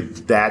realize you were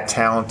that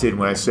talented?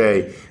 When I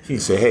say, you can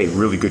say, hey,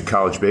 really good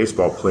college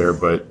baseball player,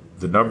 but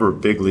the number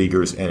of big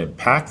leaguers and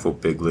impactful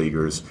big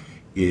leaguers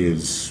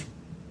is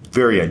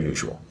very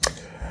unusual.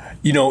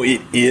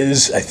 It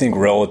is, I think,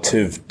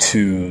 relative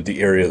to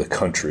the area of the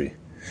country.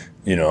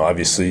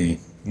 Obviously,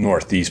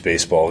 Northeast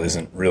baseball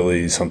isn't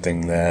really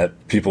something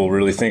that people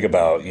really think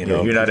about. You're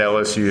not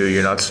LSU,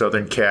 you're not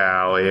Southern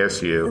Cal,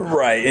 ASU.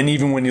 Right, and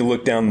even when you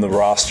look down the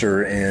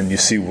roster and you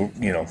see,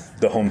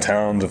 the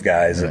hometowns of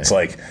guys, it's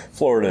like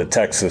Florida,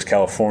 Texas,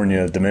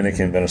 California,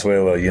 Dominican,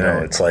 Venezuela,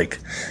 it's like,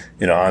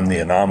 I'm the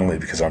anomaly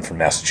because I'm from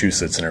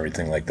Massachusetts and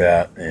everything like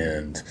that.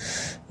 And,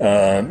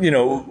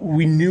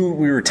 we knew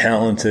we were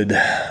talented.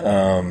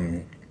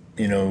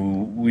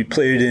 We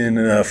played in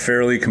a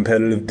fairly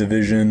competitive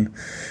division.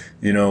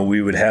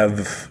 We would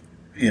have,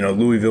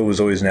 Louisville was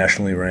always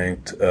nationally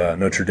ranked.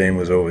 Notre Dame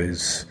was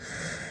always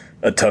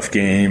a tough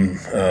game.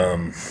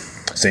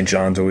 St.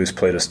 John's always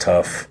played us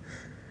tough.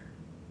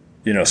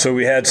 So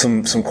we had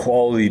some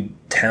quality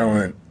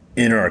talent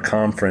in our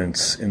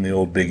conference in the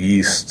old Big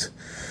East.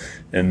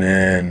 And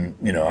then,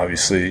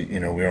 obviously, we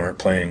weren't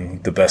playing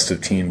the best of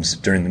teams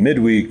during the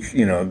midweek.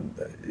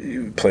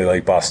 You play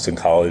like Boston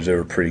College. They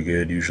were pretty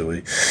good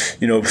usually.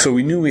 So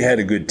we knew we had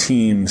a good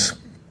teams.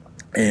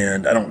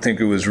 And I don't think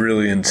it was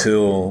really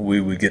until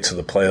we would get to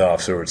the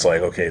playoffs where it's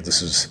like, okay,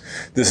 this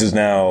is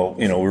now,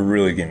 we're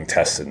really getting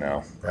tested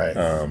now. Right.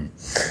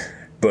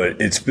 But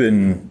it's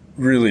been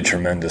really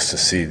tremendous to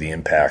see the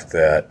impact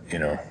that,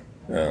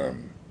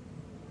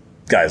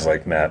 guys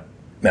like Matt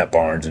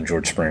Barnes and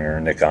George Springer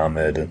and Nick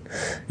Ahmed and,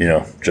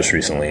 just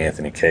recently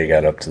Anthony Kay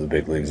got up to the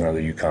big leagues, another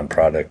UConn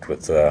product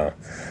with,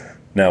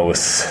 now with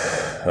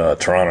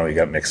Toronto, he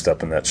got mixed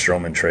up in that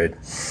Stroman trade.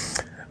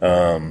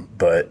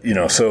 But,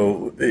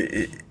 so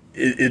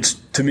it's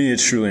to me,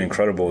 it's truly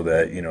incredible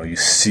that, you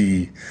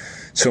see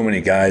so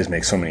many guys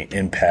make so many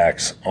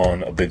impacts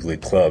on a big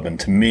league club. And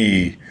to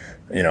me,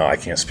 I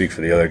can't speak for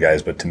the other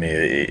guys, but to me,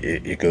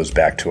 it goes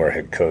back to our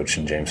head coach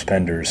and James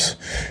Penders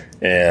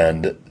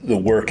and the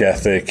work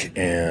ethic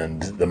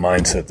and the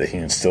mindset that he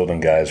instilled in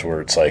guys where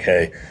it's like,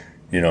 hey,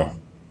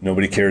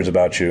 nobody cares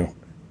about you.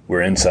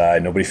 We're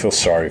inside. Nobody feels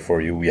sorry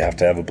for you. We have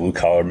to have a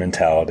blue-collar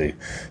mentality.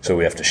 So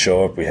we have to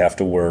show up. We have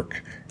to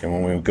work. And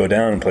when we go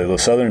down and play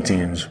those Southern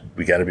teams,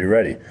 we got to be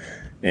ready.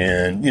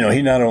 And,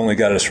 he not only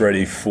got us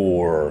ready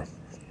for,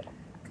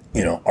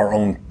 our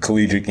own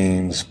collegiate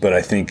games, but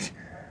I think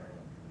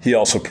he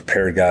also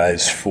prepared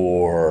guys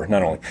for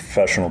not only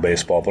professional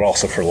baseball, but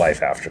also for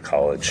life after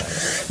college,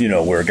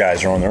 where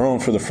guys are on their own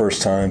for the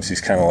first times. He's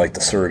kind of like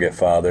the surrogate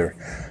father.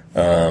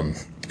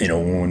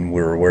 When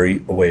we're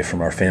away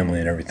from our family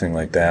and everything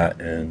like that.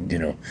 And,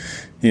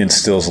 he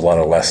instills a lot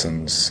of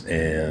lessons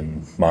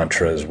and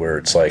mantras where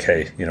it's like,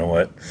 hey, you know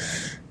what?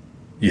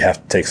 you have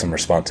to take some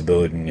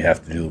responsibility and you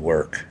have to do the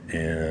work.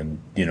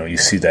 And, you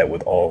see that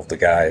with all of the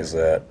guys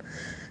that,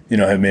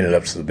 have made it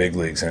up to the big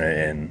leagues,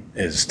 and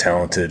as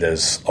talented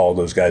as all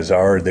those guys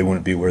are, they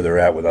wouldn't be where they're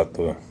at without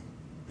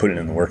putting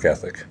in the work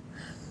ethic.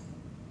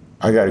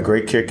 I got a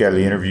great kick out of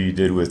the interview you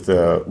did with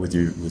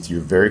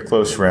your very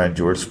close friend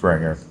George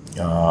Springer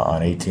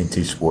on AT&T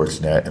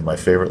Sportsnet, and my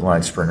favorite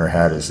line Springer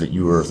had is that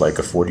you were like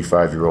a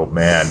 45-year-old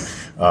man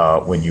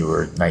when you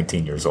were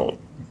 19 years old.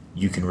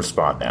 You can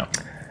respond now.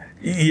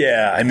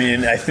 Yeah, I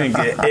mean, I think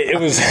it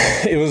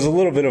was a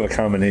little bit of a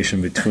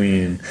combination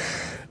between,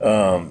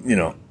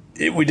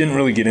 we didn't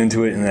really get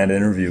into it in that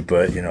interview,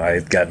 but I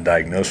had gotten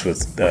diagnosed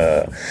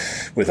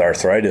with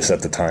arthritis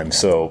at the time,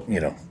 so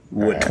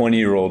what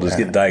 20-year-old is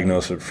getting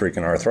diagnosed with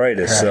freaking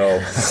arthritis?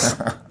 So,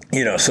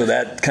 so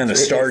that kind of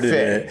started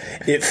it.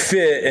 It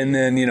fit. And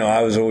then,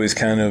 I was always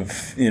kind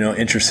of,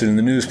 interested in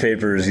the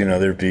newspapers.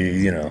 There'd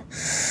be,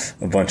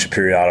 a bunch of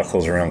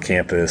periodicals around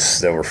campus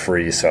that were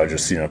free. So I would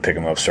just, pick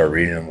them up, start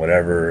reading them,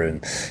 whatever.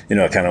 And,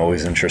 kind of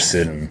always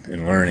interested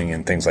in learning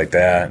and things like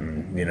that.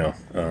 And,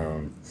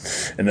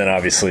 and then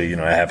obviously,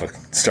 I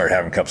start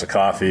having cups of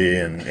coffee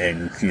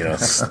and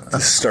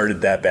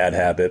started that bad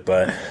habit.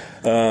 But,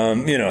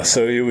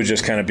 so it would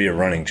just kind of be a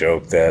running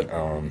joke that,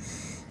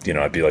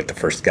 I'd be like the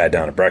first guy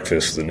down at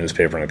breakfast with a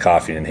newspaper and a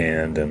coffee in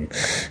hand, and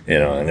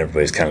and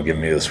everybody's kind of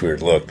giving me this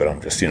weird look, but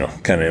I'm just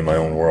kind of in my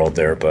own world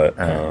there. But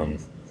so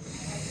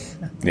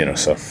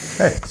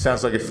hey,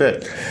 sounds like it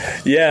fit.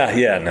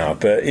 Yeah, no,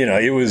 but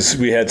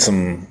we had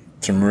some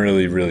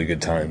really, really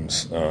good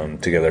times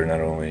together,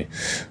 not only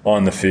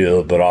on the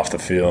field but off the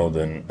field,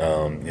 and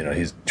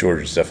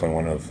George is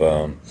definitely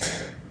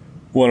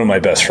one of my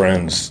best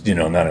friends,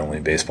 not only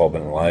in baseball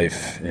but in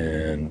life.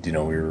 And,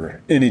 we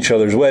were in each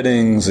other's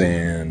weddings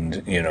and,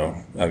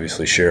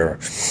 obviously share,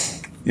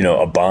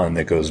 a bond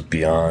that goes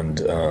beyond,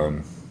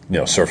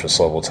 surface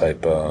level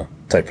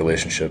type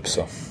relationship.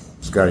 So,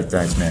 Scotty,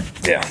 thanks, man.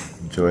 Yeah.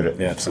 Enjoyed it.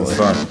 Yeah, absolutely. It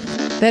was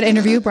fun. That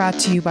interview brought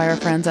to you by our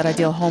friends at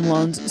Ideal Home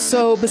Loans.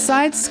 So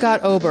besides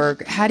Scott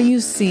Oberg, how do you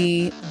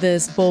see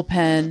this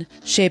bullpen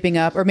shaping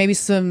up, or maybe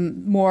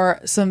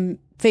some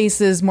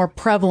faces more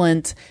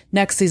prevalent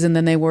next season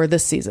than they were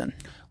this season?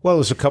 Well,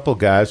 there's a couple of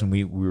guys, and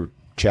we were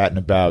chatting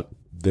about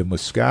them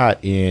with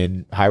Scott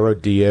in Jairo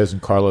Diaz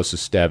and Carlos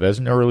Estevez.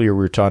 And earlier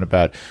we were talking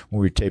about, when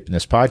we were taping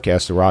this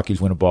podcast, the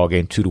Rockies win a ball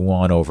game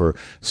 2-1 over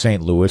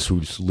St. Louis,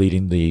 who's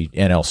leading the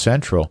NL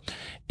Central.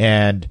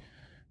 And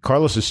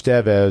Carlos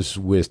Estevez,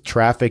 with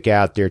traffic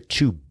out there,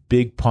 two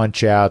big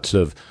punch outs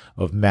of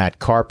Matt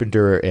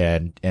Carpenter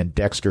and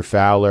Dexter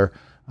Fowler.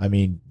 I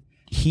mean,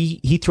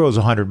 he throws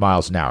 100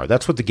 miles an hour.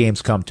 That's what the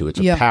game's come to. It's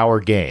a power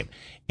game.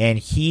 And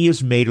he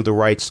is made of the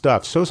right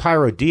stuff. So is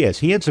Jairo Diaz.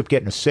 He ends up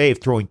getting a save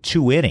throwing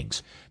 2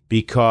 innings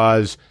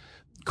because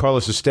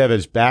Carlos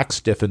Estevez's back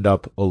stiffened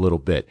up a little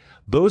bit.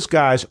 Those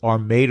guys are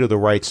made of the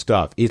right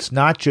stuff. It's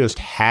not just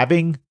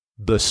having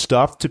the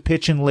stuff to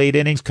pitch in late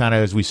innings, kind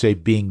of, as we say,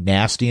 being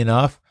nasty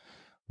enough,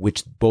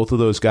 which both of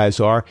those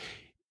guys are.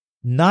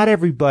 Not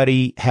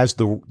everybody has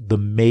the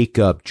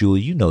makeup,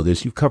 Julie. You know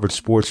this. You've covered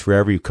sports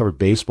forever. You've covered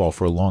baseball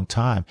for a long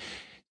time.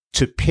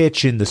 To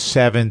pitch in the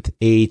 7th,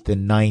 8th,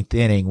 and 9th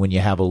inning when you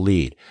have a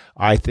lead.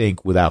 I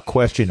think, without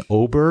question,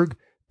 Oberg,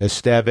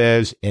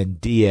 Estevez,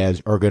 and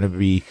Diaz are going to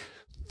be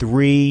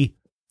 3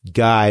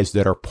 guys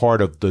that are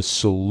part of the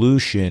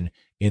solution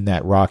in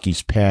that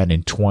Rockies pen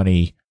in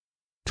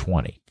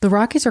 2020. The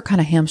Rockies are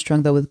kind of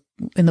hamstrung, though,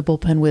 in the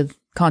bullpen with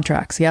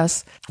contracts,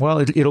 yes?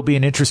 Well, it'll be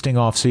an interesting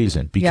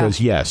offseason because,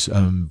 yes,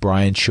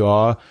 Brian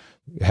Shaw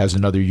has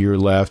another year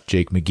left.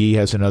 Jake McGee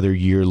has another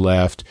year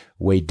left.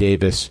 Wade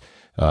Davis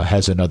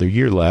has another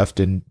year left,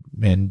 and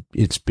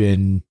it's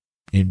been,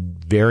 in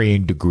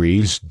varying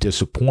degrees,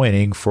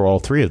 disappointing for all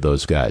 3 of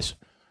those guys.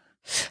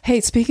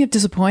 Hey, speaking of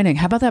disappointing,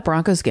 how about that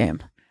Broncos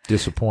game?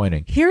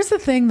 Disappointing. Here's the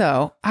thing,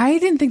 though. I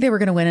didn't think they were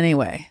going to win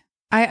anyway.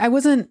 I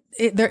wasn't.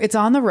 It's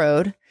on the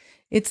road.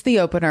 It's the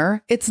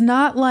opener. It's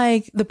not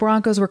like the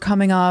Broncos were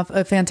coming off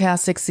a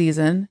fantastic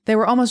season. They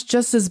were almost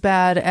just as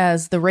bad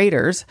as the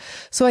Raiders.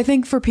 So I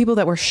think for people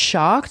that were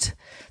shocked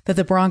that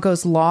the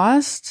Broncos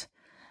lost,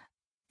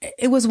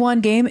 it was one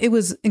game. It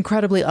was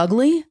incredibly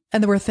ugly.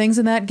 And there were things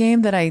in that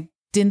game that I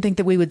didn't think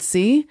that we would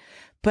see.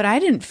 But I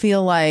didn't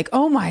feel like,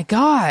 oh my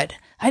God,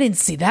 I didn't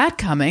see that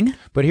coming.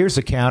 But here's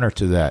the counter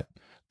to that.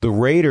 The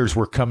Raiders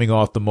were coming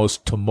off the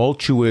most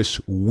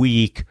tumultuous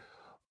week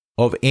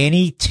of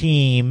any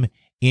team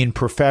in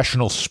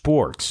professional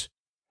sports.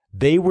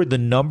 They were the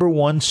number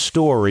 1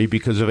 story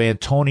because of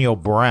Antonio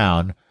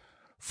Brown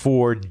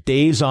for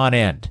days on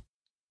end.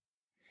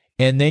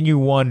 And then you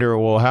wonder,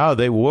 well, how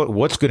they,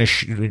 what's going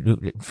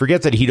to,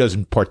 forget that he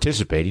doesn't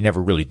participate. He never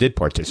really did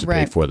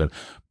participate for them.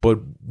 But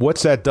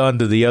what's that done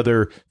to the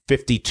other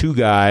 52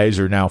 guys,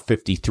 or now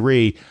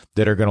 53,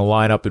 that are going to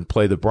line up and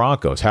play the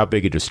Broncos? How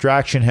big a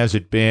distraction has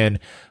it been?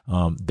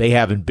 They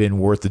haven't been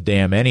worth a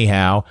damn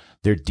anyhow.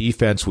 Their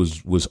defense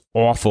was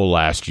awful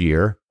last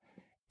year.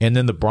 And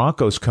then the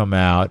Broncos come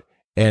out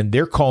and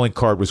their calling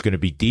card was going to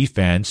be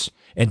defense.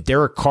 And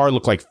Derek Carr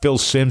looked like Phil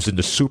Simms in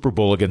the Super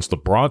Bowl against the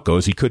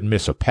Broncos. He couldn't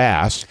miss a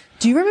pass.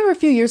 Do you remember a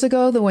few years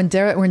ago that when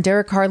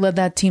Derek Carr led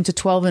that team to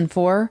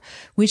 12-4,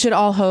 we should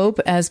all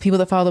hope, as people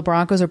that follow the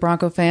Broncos or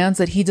Bronco fans,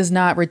 that he does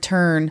not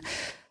return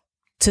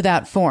to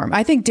that form.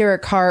 I think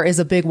Derek Carr is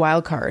a big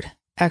wild card.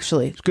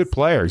 Actually, he's a good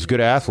player. He's a good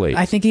athlete.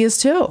 I think he is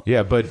too.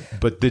 Yeah, but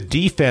the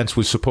defense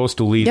was supposed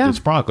to lead this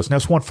Broncos. Now,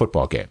 it's one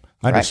football game.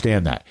 I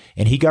understand that.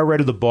 And he got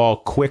rid of the ball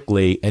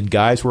quickly, and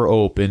guys were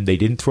open. They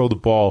didn't throw the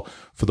ball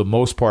for the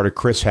most part at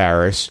Chris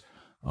Harris.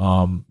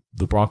 The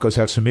Broncos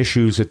have some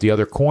issues at the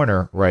other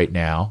corner right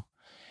now.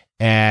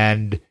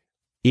 And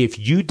if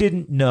you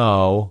didn't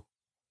know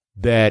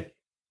that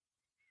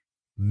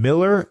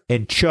Miller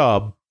and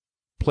Chubb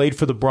played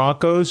for the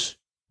Broncos,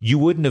 you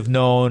wouldn't have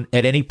known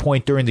at any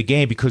point during the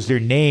game because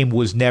their name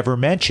was never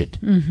mentioned.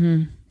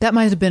 Mm-hmm. That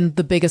might have been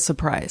the biggest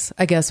surprise,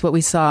 I guess, what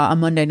we saw on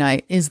Monday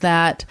night is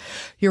that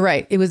you're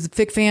right. It was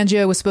Vic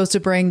Fangio was supposed to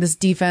bring this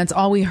defense.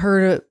 All we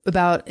heard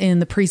about in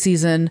the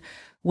preseason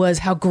was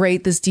how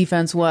great this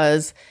defense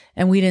was,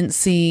 and we didn't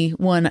see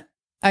one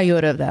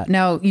iota of that.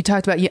 Now, are you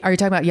talking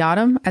about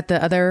Yadam at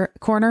the other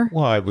corner?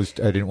 Well, I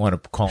didn't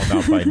want to call him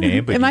out by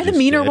name, but am I the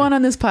meaner one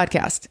on this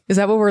podcast? Is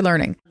that what we're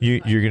learning?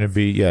 You're going to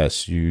be,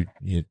 yes, you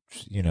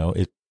know,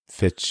 it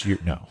fits your,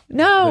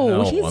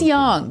 no, he's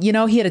young. You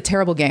know, he had a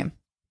terrible game.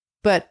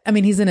 But, I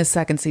mean, he's in his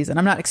second season.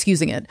 I'm not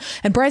excusing it.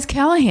 And Bryce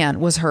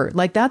Callahan was hurt.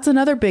 Like, that's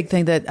another big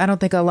thing that I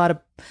don't think a lot of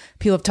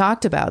people have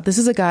talked about. This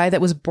is a guy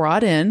that was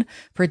brought in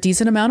for a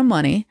decent amount of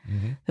money.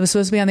 Mm-hmm. That was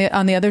supposed to be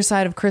on the other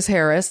side of Chris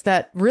Harris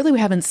that really we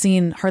haven't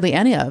seen hardly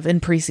any of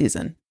in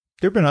preseason.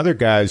 There have been other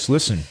guys.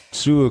 Listen,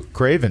 Sua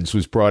Cravens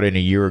was brought in a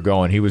year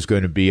ago, and he was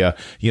going to be a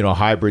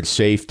hybrid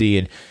safety,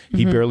 and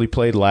he barely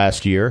played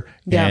last year,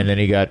 and then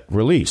he got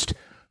released.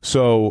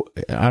 So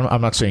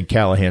I'm not saying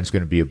Callahan's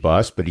going to be a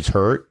bust, but he's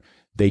hurt.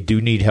 They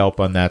do need help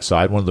on that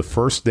side. One of the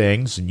first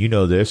things, and you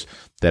know this,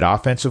 that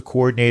offensive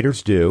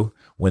coordinators do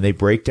when they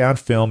break down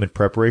film in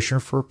preparation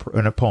for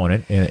an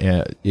opponent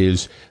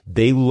is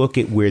they look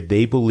at where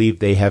they believe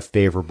they have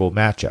favorable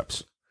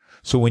matchups.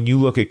 So when you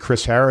look at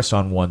Chris Harris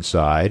on one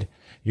side,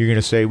 you're going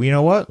to say, well, you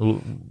know what?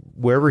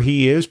 Wherever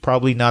he is,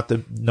 probably not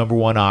the number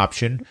one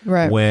option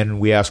when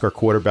we ask our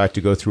quarterback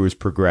to go through his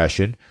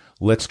progression.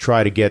 Let's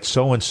try to get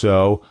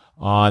so-and-so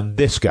on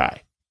this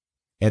guy.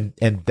 And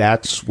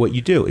that's what you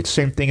do. It's the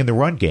same thing in the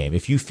run game.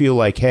 If you feel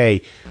like,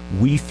 hey,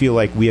 we feel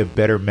like we have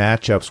better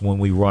matchups when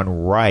we run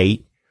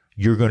right,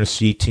 you're going to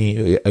see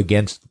team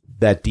against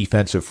that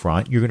defensive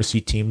front. You're going to see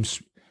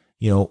teams,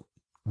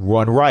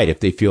 run right if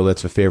they feel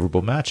that's a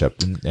favorable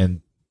matchup.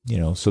 And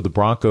so the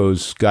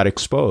Broncos got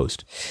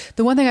exposed.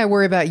 The one thing I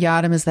worry about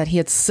Yadam is that he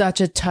had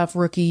such a tough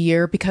rookie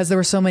year because there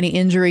were so many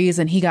injuries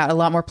and he got a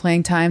lot more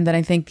playing time than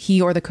I think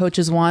he or the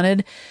coaches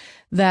wanted.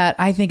 That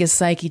I think his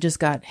psyche just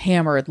got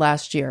hammered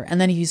last year. And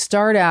then you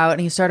start out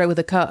with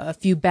a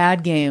few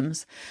bad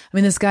games. I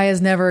mean, this guy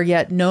has never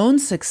yet known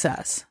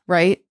success,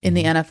 right, in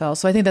the NFL.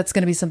 So I think that's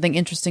going to be something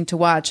interesting to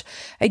watch.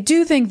 I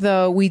do think,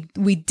 though, we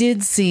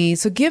did see.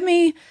 So give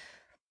me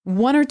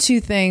one or two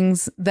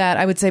things that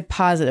I would say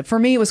positive. For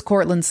me, it was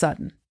Courtland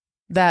Sutton.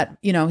 That,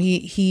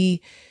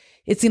 he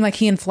it seemed like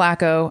he and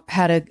Flacco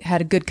had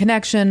a good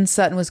connection.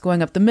 Sutton was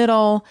going up the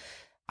middle.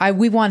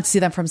 We wanted to see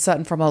that from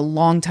Sutton from a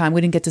long time.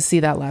 We didn't get to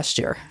see that last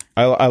year.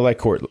 I like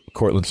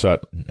Courtland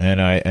Sutton,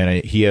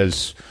 and he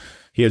has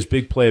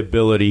big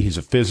playability. He's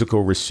a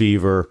physical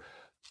receiver.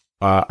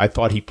 I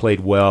thought he played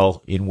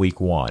well in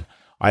week one.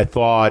 I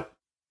thought,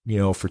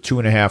 for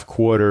 2.5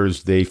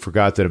 quarters, they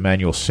forgot that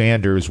Emmanuel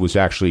Sanders was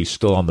actually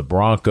still on the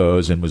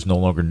Broncos and was no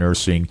longer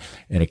nursing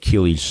an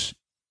Achilles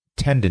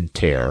tendon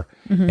tear.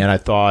 Mm-hmm. And I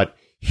thought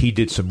he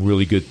did some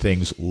really good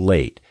things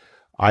late.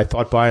 I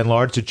thought by and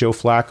large that Joe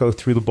Flacco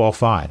threw the ball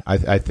fine.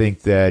 I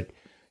think that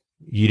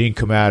you didn't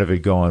come out of it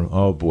going,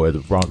 oh boy, the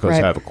Broncos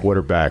have a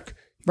quarterback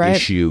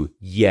issue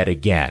yet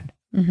again.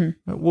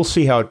 Mm-hmm. We'll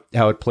see how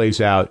it plays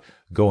out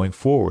going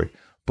forward.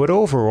 But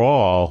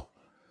overall,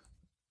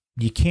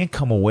 you can't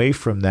come away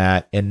from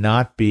that and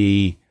not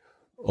be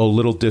a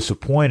little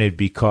disappointed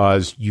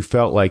because you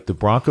felt like the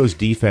Broncos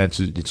defense,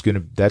 that's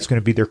going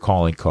to be their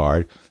calling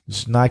card.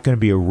 It's not going to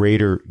be a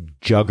Raider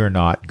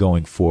juggernaut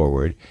going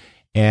forward.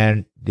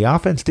 And the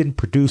offense didn't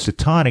produce a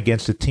ton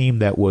against a team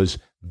that was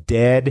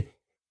dead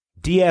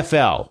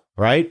DFL,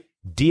 right?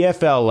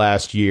 DFL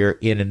last year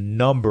in a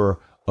number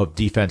of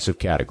defensive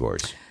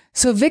categories.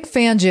 So Vic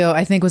Fangio,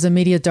 I think, was a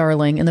media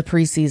darling in the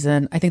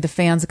preseason. I think the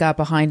fans got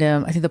behind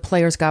him. I think the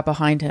players got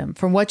behind him.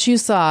 From what you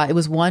saw, it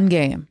was one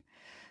game.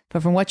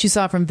 But from what you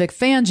saw from Vic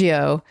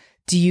Fangio,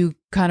 do you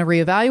kind of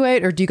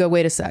reevaluate or do you go,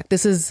 wait a sec,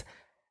 this is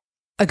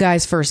a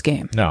guy's first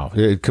game? No,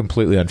 it's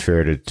completely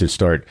unfair to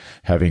start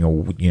having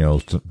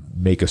to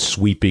make a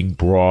sweeping,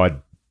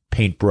 broad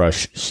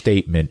paintbrush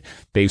statement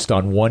based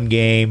on one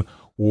game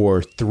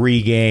or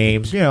 3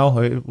 games.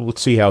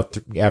 Let's see how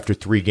after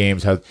 3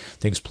 games how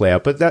things play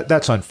out. But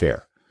that's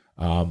unfair,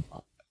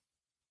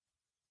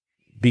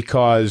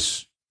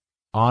 because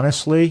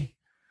honestly,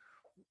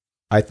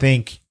 I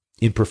think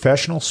in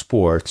professional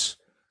sports,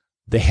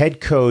 the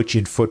head coach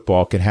in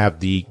football can have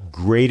the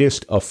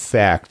greatest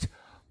effect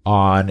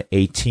on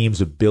a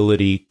team's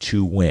ability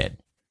to win.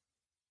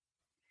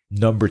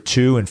 Number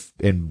two,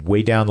 and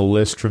way down the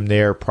list from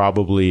there,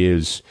 probably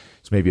is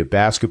maybe a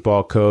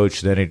basketball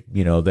coach, then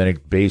a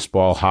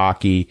baseball,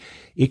 hockey.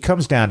 It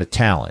comes down to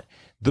talent.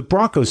 The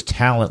Broncos'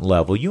 talent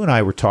level, you and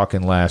I were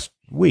talking last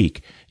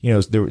week,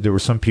 there were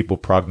some people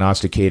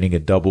prognosticating a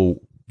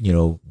double,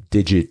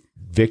 digit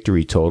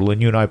victory total,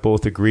 and you and I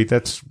both agreed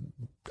that's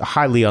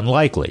highly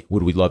unlikely.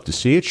 Would we love to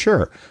see it?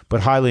 Sure,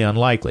 but highly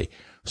unlikely.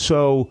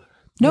 So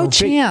no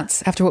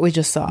chance after what we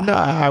just saw. No,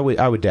 I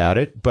would doubt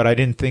it, but I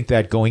didn't think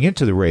that going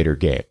into the Raider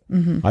game.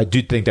 Mm-hmm. I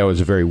do think that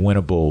was a very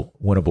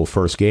winnable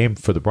first game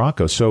for the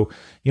Broncos. So,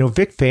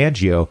 Vic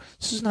Fangio,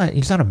 he's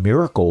not a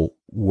miracle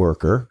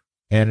worker,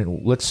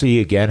 and let's see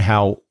again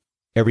how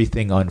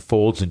everything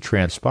unfolds and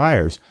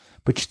transpires,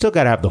 but you still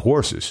got to have the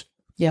horses.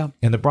 Yeah.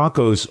 And the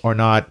Broncos are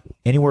not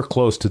anywhere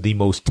close to the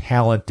most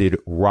talented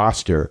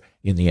roster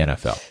in the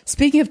NFL.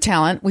 Speaking of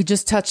talent, we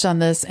just touched on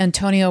this.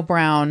 Antonio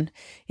Brown.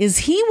 Is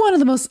he one of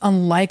the most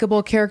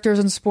unlikable characters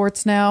in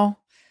sports now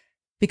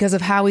because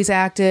of how he's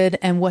acted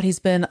and what he's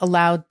been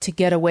allowed to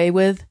get away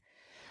with?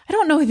 I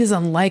don't know if he's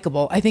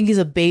unlikable. I think he's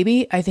a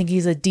baby. I think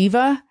he's a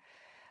diva.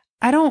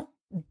 I don't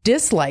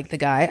dislike the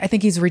guy. I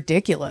think he's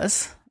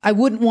ridiculous. I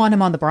wouldn't want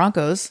him on the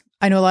Broncos.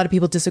 I know a lot of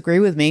people disagree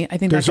with me. I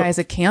think that guy's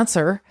a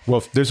cancer.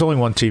 Well, there's only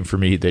one team for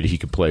me that he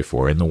could play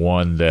for, and the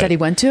one that he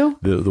went to?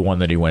 The one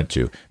that he went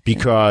to.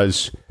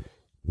 Because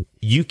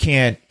you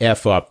can't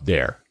F up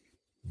there.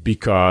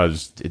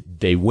 Because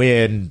they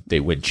win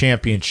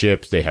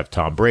championships, they have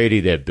Tom Brady,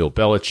 they have Bill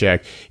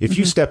Belichick. If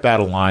you step out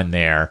of line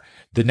there,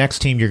 the next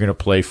team you're going to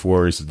play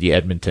for is the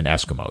Edmonton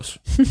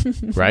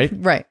Eskimos, right?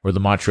 Right. Or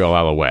the Montreal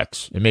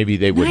Alouettes. And maybe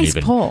they wouldn't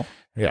even... pull.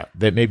 Yeah,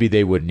 that maybe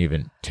they wouldn't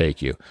even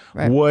take you.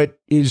 Right. What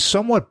is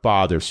somewhat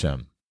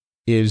bothersome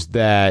is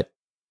that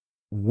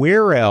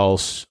where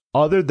else,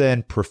 other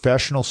than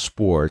professional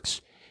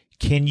sports,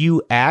 can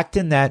you act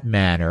in that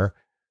manner,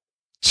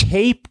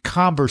 tape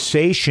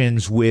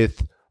conversations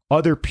with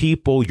other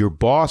people, your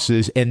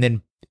bosses, and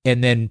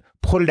then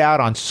put it out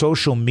on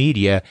social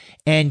media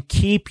and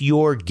keep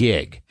your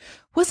gig?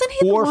 Wasn't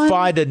he or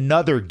find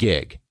another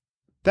gig?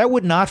 That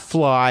would not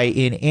fly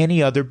in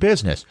any other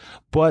business.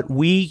 But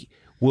we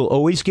will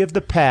always give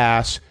the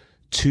pass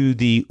to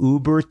the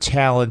uber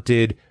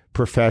talented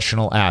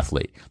professional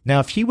athlete. Now,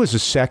 if he was a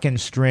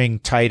second string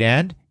tight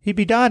end, he'd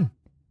be done.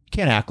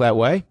 Can't act that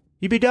way.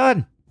 He'd be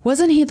done.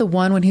 Wasn't he the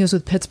one when he was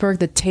with Pittsburgh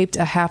that taped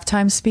a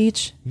halftime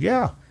speech?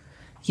 Yeah.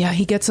 Yeah,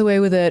 he gets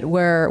away with it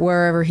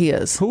wherever he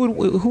is. Who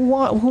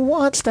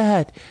wants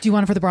that? Do you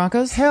want it for the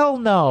Broncos? Hell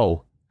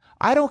no.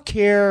 I don't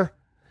care.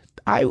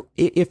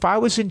 If I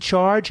was in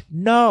charge,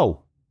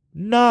 no.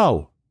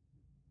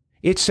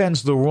 It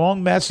sends the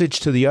wrong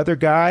message to the other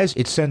guys.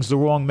 It sends the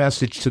wrong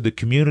message to the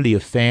community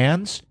of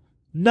fans.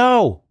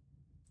 No.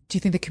 Do you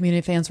think the community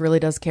of fans really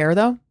does care,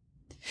 though?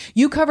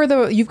 You've covered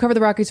the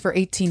Rockies for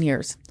 18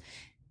 years.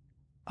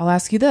 I'll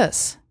ask you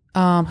this.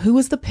 Who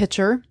was the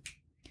pitcher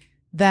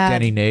that...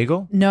 Denny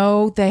Nagel?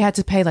 No, they had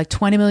to pay like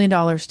 $20 million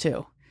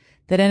to.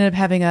 That ended up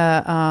having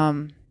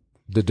a...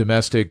 The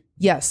domestic...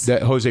 Yes.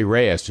 Jose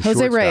Reyes.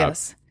 Jose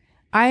Reyes.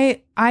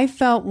 I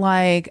felt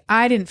like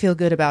I didn't feel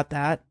good about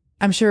that.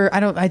 I'm sure,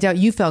 I doubt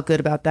you felt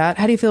good about that.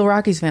 How do you feel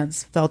Rockies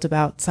fans felt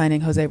about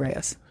signing Jose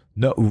Reyes?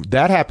 No,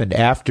 that happened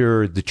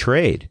after the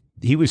trade.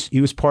 He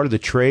was part of the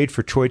trade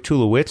for Troy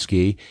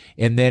Tulowitzki,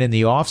 and then in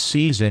the off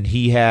season,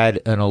 he had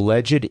an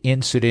alleged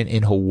incident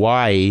in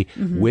Hawaii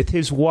with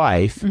his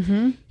wife.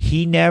 Mm-hmm.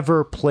 He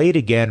never played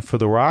again for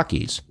the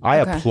Rockies. I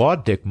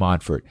applaud Dick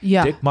Monfort.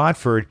 Yeah. Dick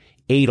Monfort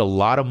ate a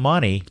lot of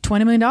money.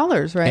 $20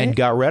 million, right? And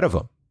got rid of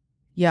him.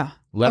 Yeah.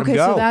 Let him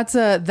go.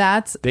 So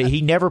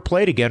he never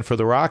played again for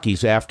the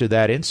Rockies after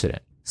that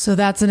incident. So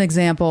that's an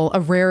example,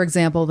 a rare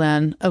example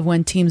then of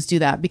when teams do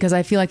that, because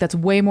I feel like that's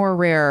way more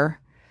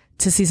rare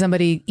to see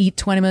somebody eat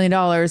 $20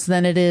 million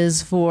than it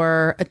is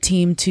for a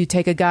team to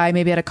take a guy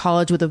maybe out of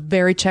college with a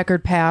very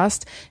checkered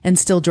past and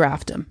still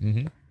draft him.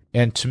 Mm-hmm.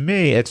 And to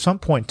me, at some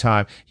point in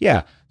time,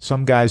 yeah,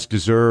 some guys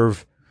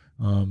deserve,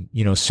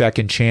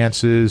 second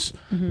chances.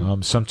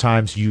 Mm-hmm.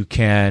 Sometimes you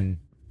can,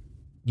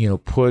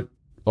 put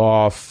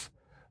off,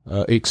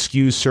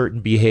 excuse certain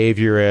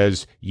behavior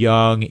as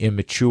young,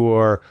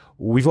 immature.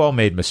 We've all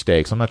made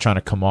mistakes. I'm not trying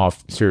to come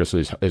off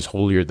seriously as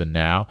holier than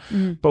thou,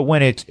 but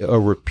when it's a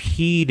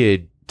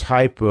repeated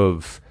type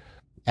of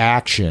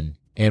action,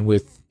 and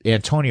with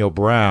Antonio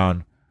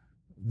Brown,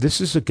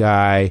 this is a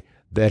guy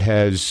that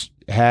has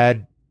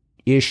had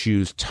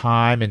issues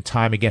time and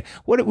time again.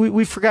 What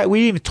we forgot, we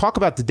didn't even talk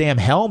about the damn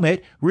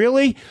helmet.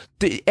 Really?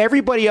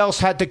 Everybody else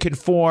had to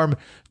conform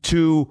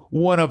to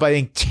one of, I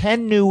think,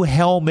 10 new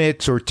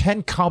helmets or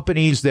 10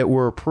 companies that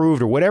were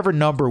approved or whatever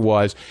number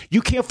was.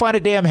 You can't find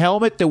a damn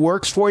helmet that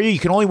works for you. You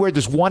can only wear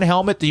this one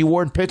helmet that you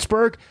wore in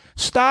Pittsburgh.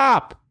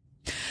 Stop.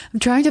 I'm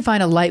trying to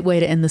find a light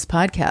way to end this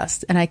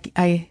podcast, and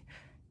I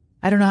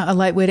don't know a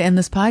light way to end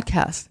this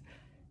podcast.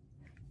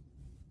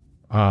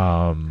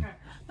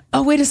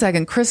 Oh, wait a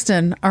second.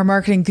 Kristen, our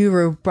marketing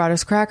guru, brought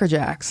us Cracker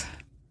Jacks.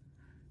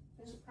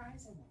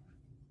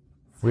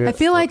 I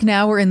feel like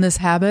now we're in this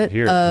habit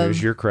of...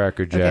 Here's your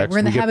Cracker Jacks. Okay, we're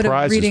in the habit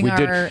of reading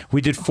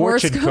we did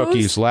fortune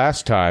cookies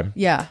last time.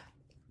 Yeah.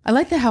 I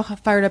like how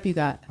fired up you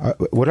got.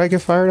 What did I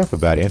get fired up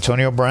about?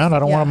 Antonio Brown? I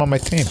don't want him on my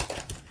team.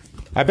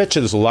 I bet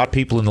you there's a lot of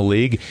people in the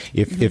league.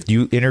 If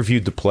you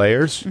interviewed the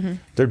players,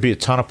 there'd be a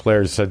ton of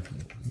players that said,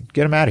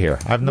 get him out of here.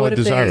 I have no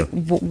desire.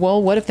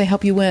 Well, what if they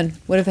help you win?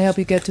 What if they help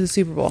you get to the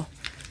Super Bowl?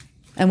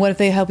 And what if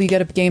they help you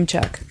get a game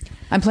check?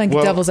 I'm playing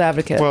devil's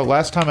advocate. Well,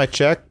 last time I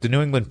checked, the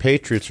New England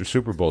Patriots are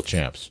Super Bowl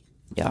champs.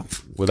 Yeah.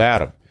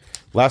 Without him.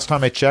 Last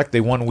time I checked, they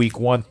won week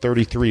 1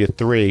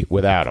 33-3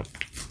 without him.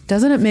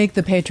 Doesn't it make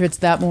the Patriots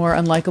that more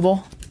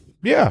unlikable?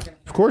 Yeah,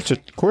 of course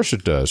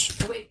it does.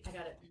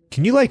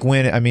 Can you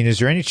win? I mean, is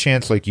there any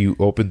chance you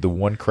opened the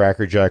one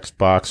Cracker Jacks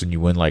box and you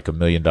win $1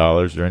 million?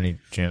 Is there any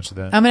chance of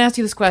that? I'm going to ask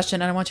you this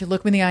question, and I want you to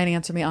look me in the eye and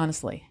answer me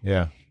honestly.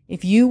 Yeah.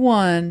 If you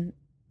won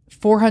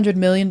 $400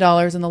 million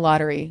in the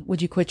lottery,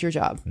 would you quit your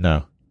job?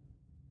 No.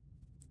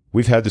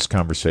 We've had this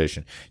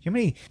conversation. You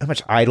know how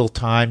much idle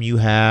time you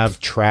have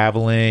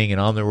traveling and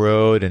on the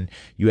road, and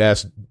we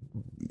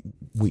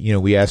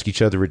ask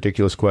each other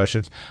ridiculous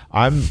questions.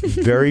 I'm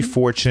very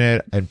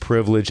fortunate and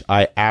privileged.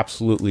 I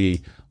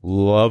absolutely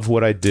love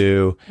what I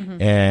do,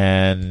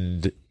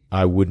 and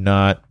I would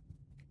not,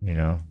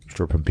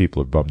 sure some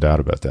people are bummed out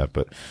about that,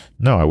 but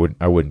no,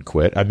 I wouldn't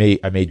quit. I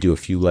may do a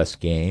few less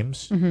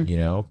games,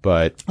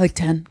 but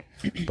 10.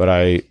 But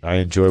I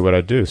enjoy what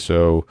I do.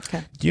 So,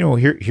 okay.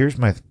 Here's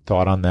my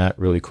thought on that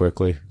really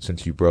quickly,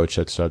 since you broached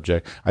that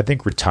subject. I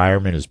think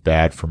retirement is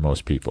bad for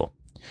most people.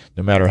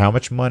 No matter how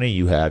much money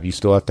you have, you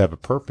still have to have a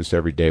purpose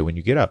every day when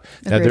you get up.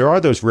 Agreed. Now, there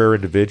are those rare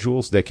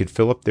individuals that can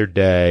fill up their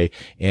day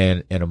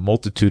and a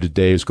multitude of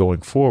days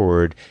going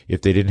forward.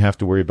 If they didn't have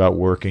to worry about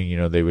working,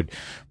 they would,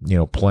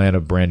 plant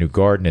a brand new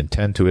garden and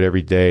tend to it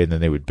every day. And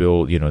then they would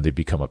build, they'd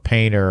become a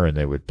painter and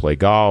they would play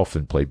golf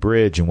and play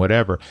bridge and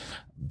whatever.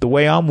 The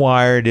way I'm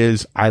wired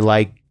is I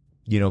like,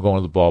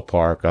 going to the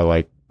ballpark. I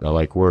like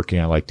working.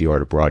 I like the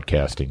art of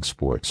broadcasting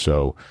sports.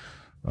 So,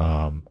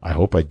 I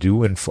hope I do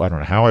win. I don't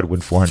know how I'd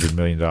win $400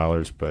 million,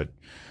 but,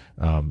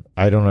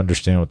 I don't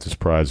understand what this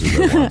prize is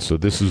I want. So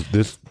this.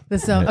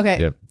 Okay.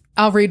 Yeah.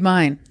 I'll read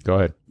mine. Go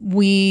ahead.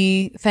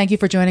 We thank you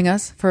for joining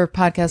us for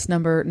podcast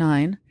number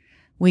 9.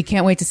 We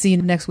can't wait to see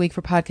you next week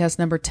for podcast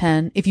number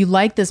 10. If you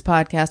like this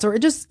podcast or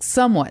just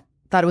somewhat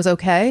thought it was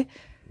okay,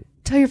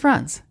 tell your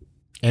friends.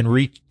 And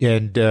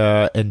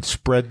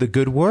spread the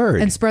good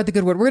word. And spread the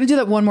good word. We're going to do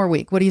that one more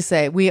week. What do you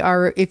say?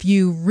 If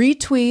you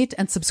retweet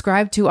and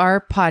subscribe to our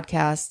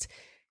podcast,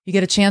 you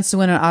get a chance to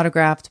win an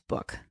autographed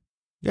book.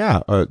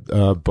 Yeah,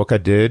 a book I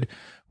did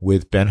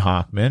with Ben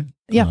Hockman.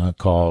 Yeah.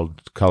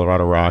 Called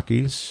Colorado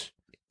Rockies.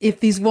 If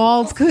These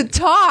Walls Could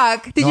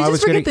Talk. Did you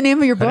just forget the name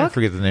of your book? I didn't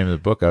forget the name of the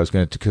book. I was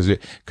going to,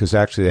 because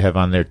actually they have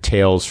on there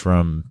tales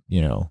from,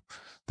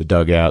 the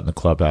dugout and the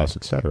clubhouse,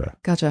 etc.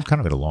 Gotcha. It's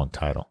kind of a long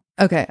title.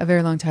 Okay, a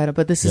very long title,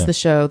 but this is the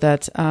show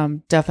that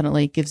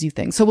definitely gives you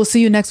things. So we'll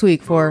see you next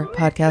week for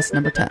podcast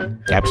number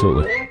 10.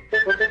 Absolutely.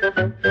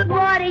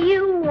 What do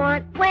you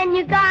want when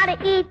you gotta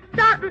eat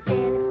something?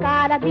 And it's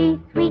gotta be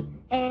sweet,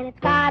 and it's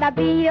gotta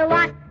be a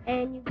lot,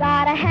 and you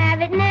gotta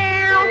have it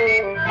now.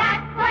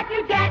 That's what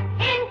you get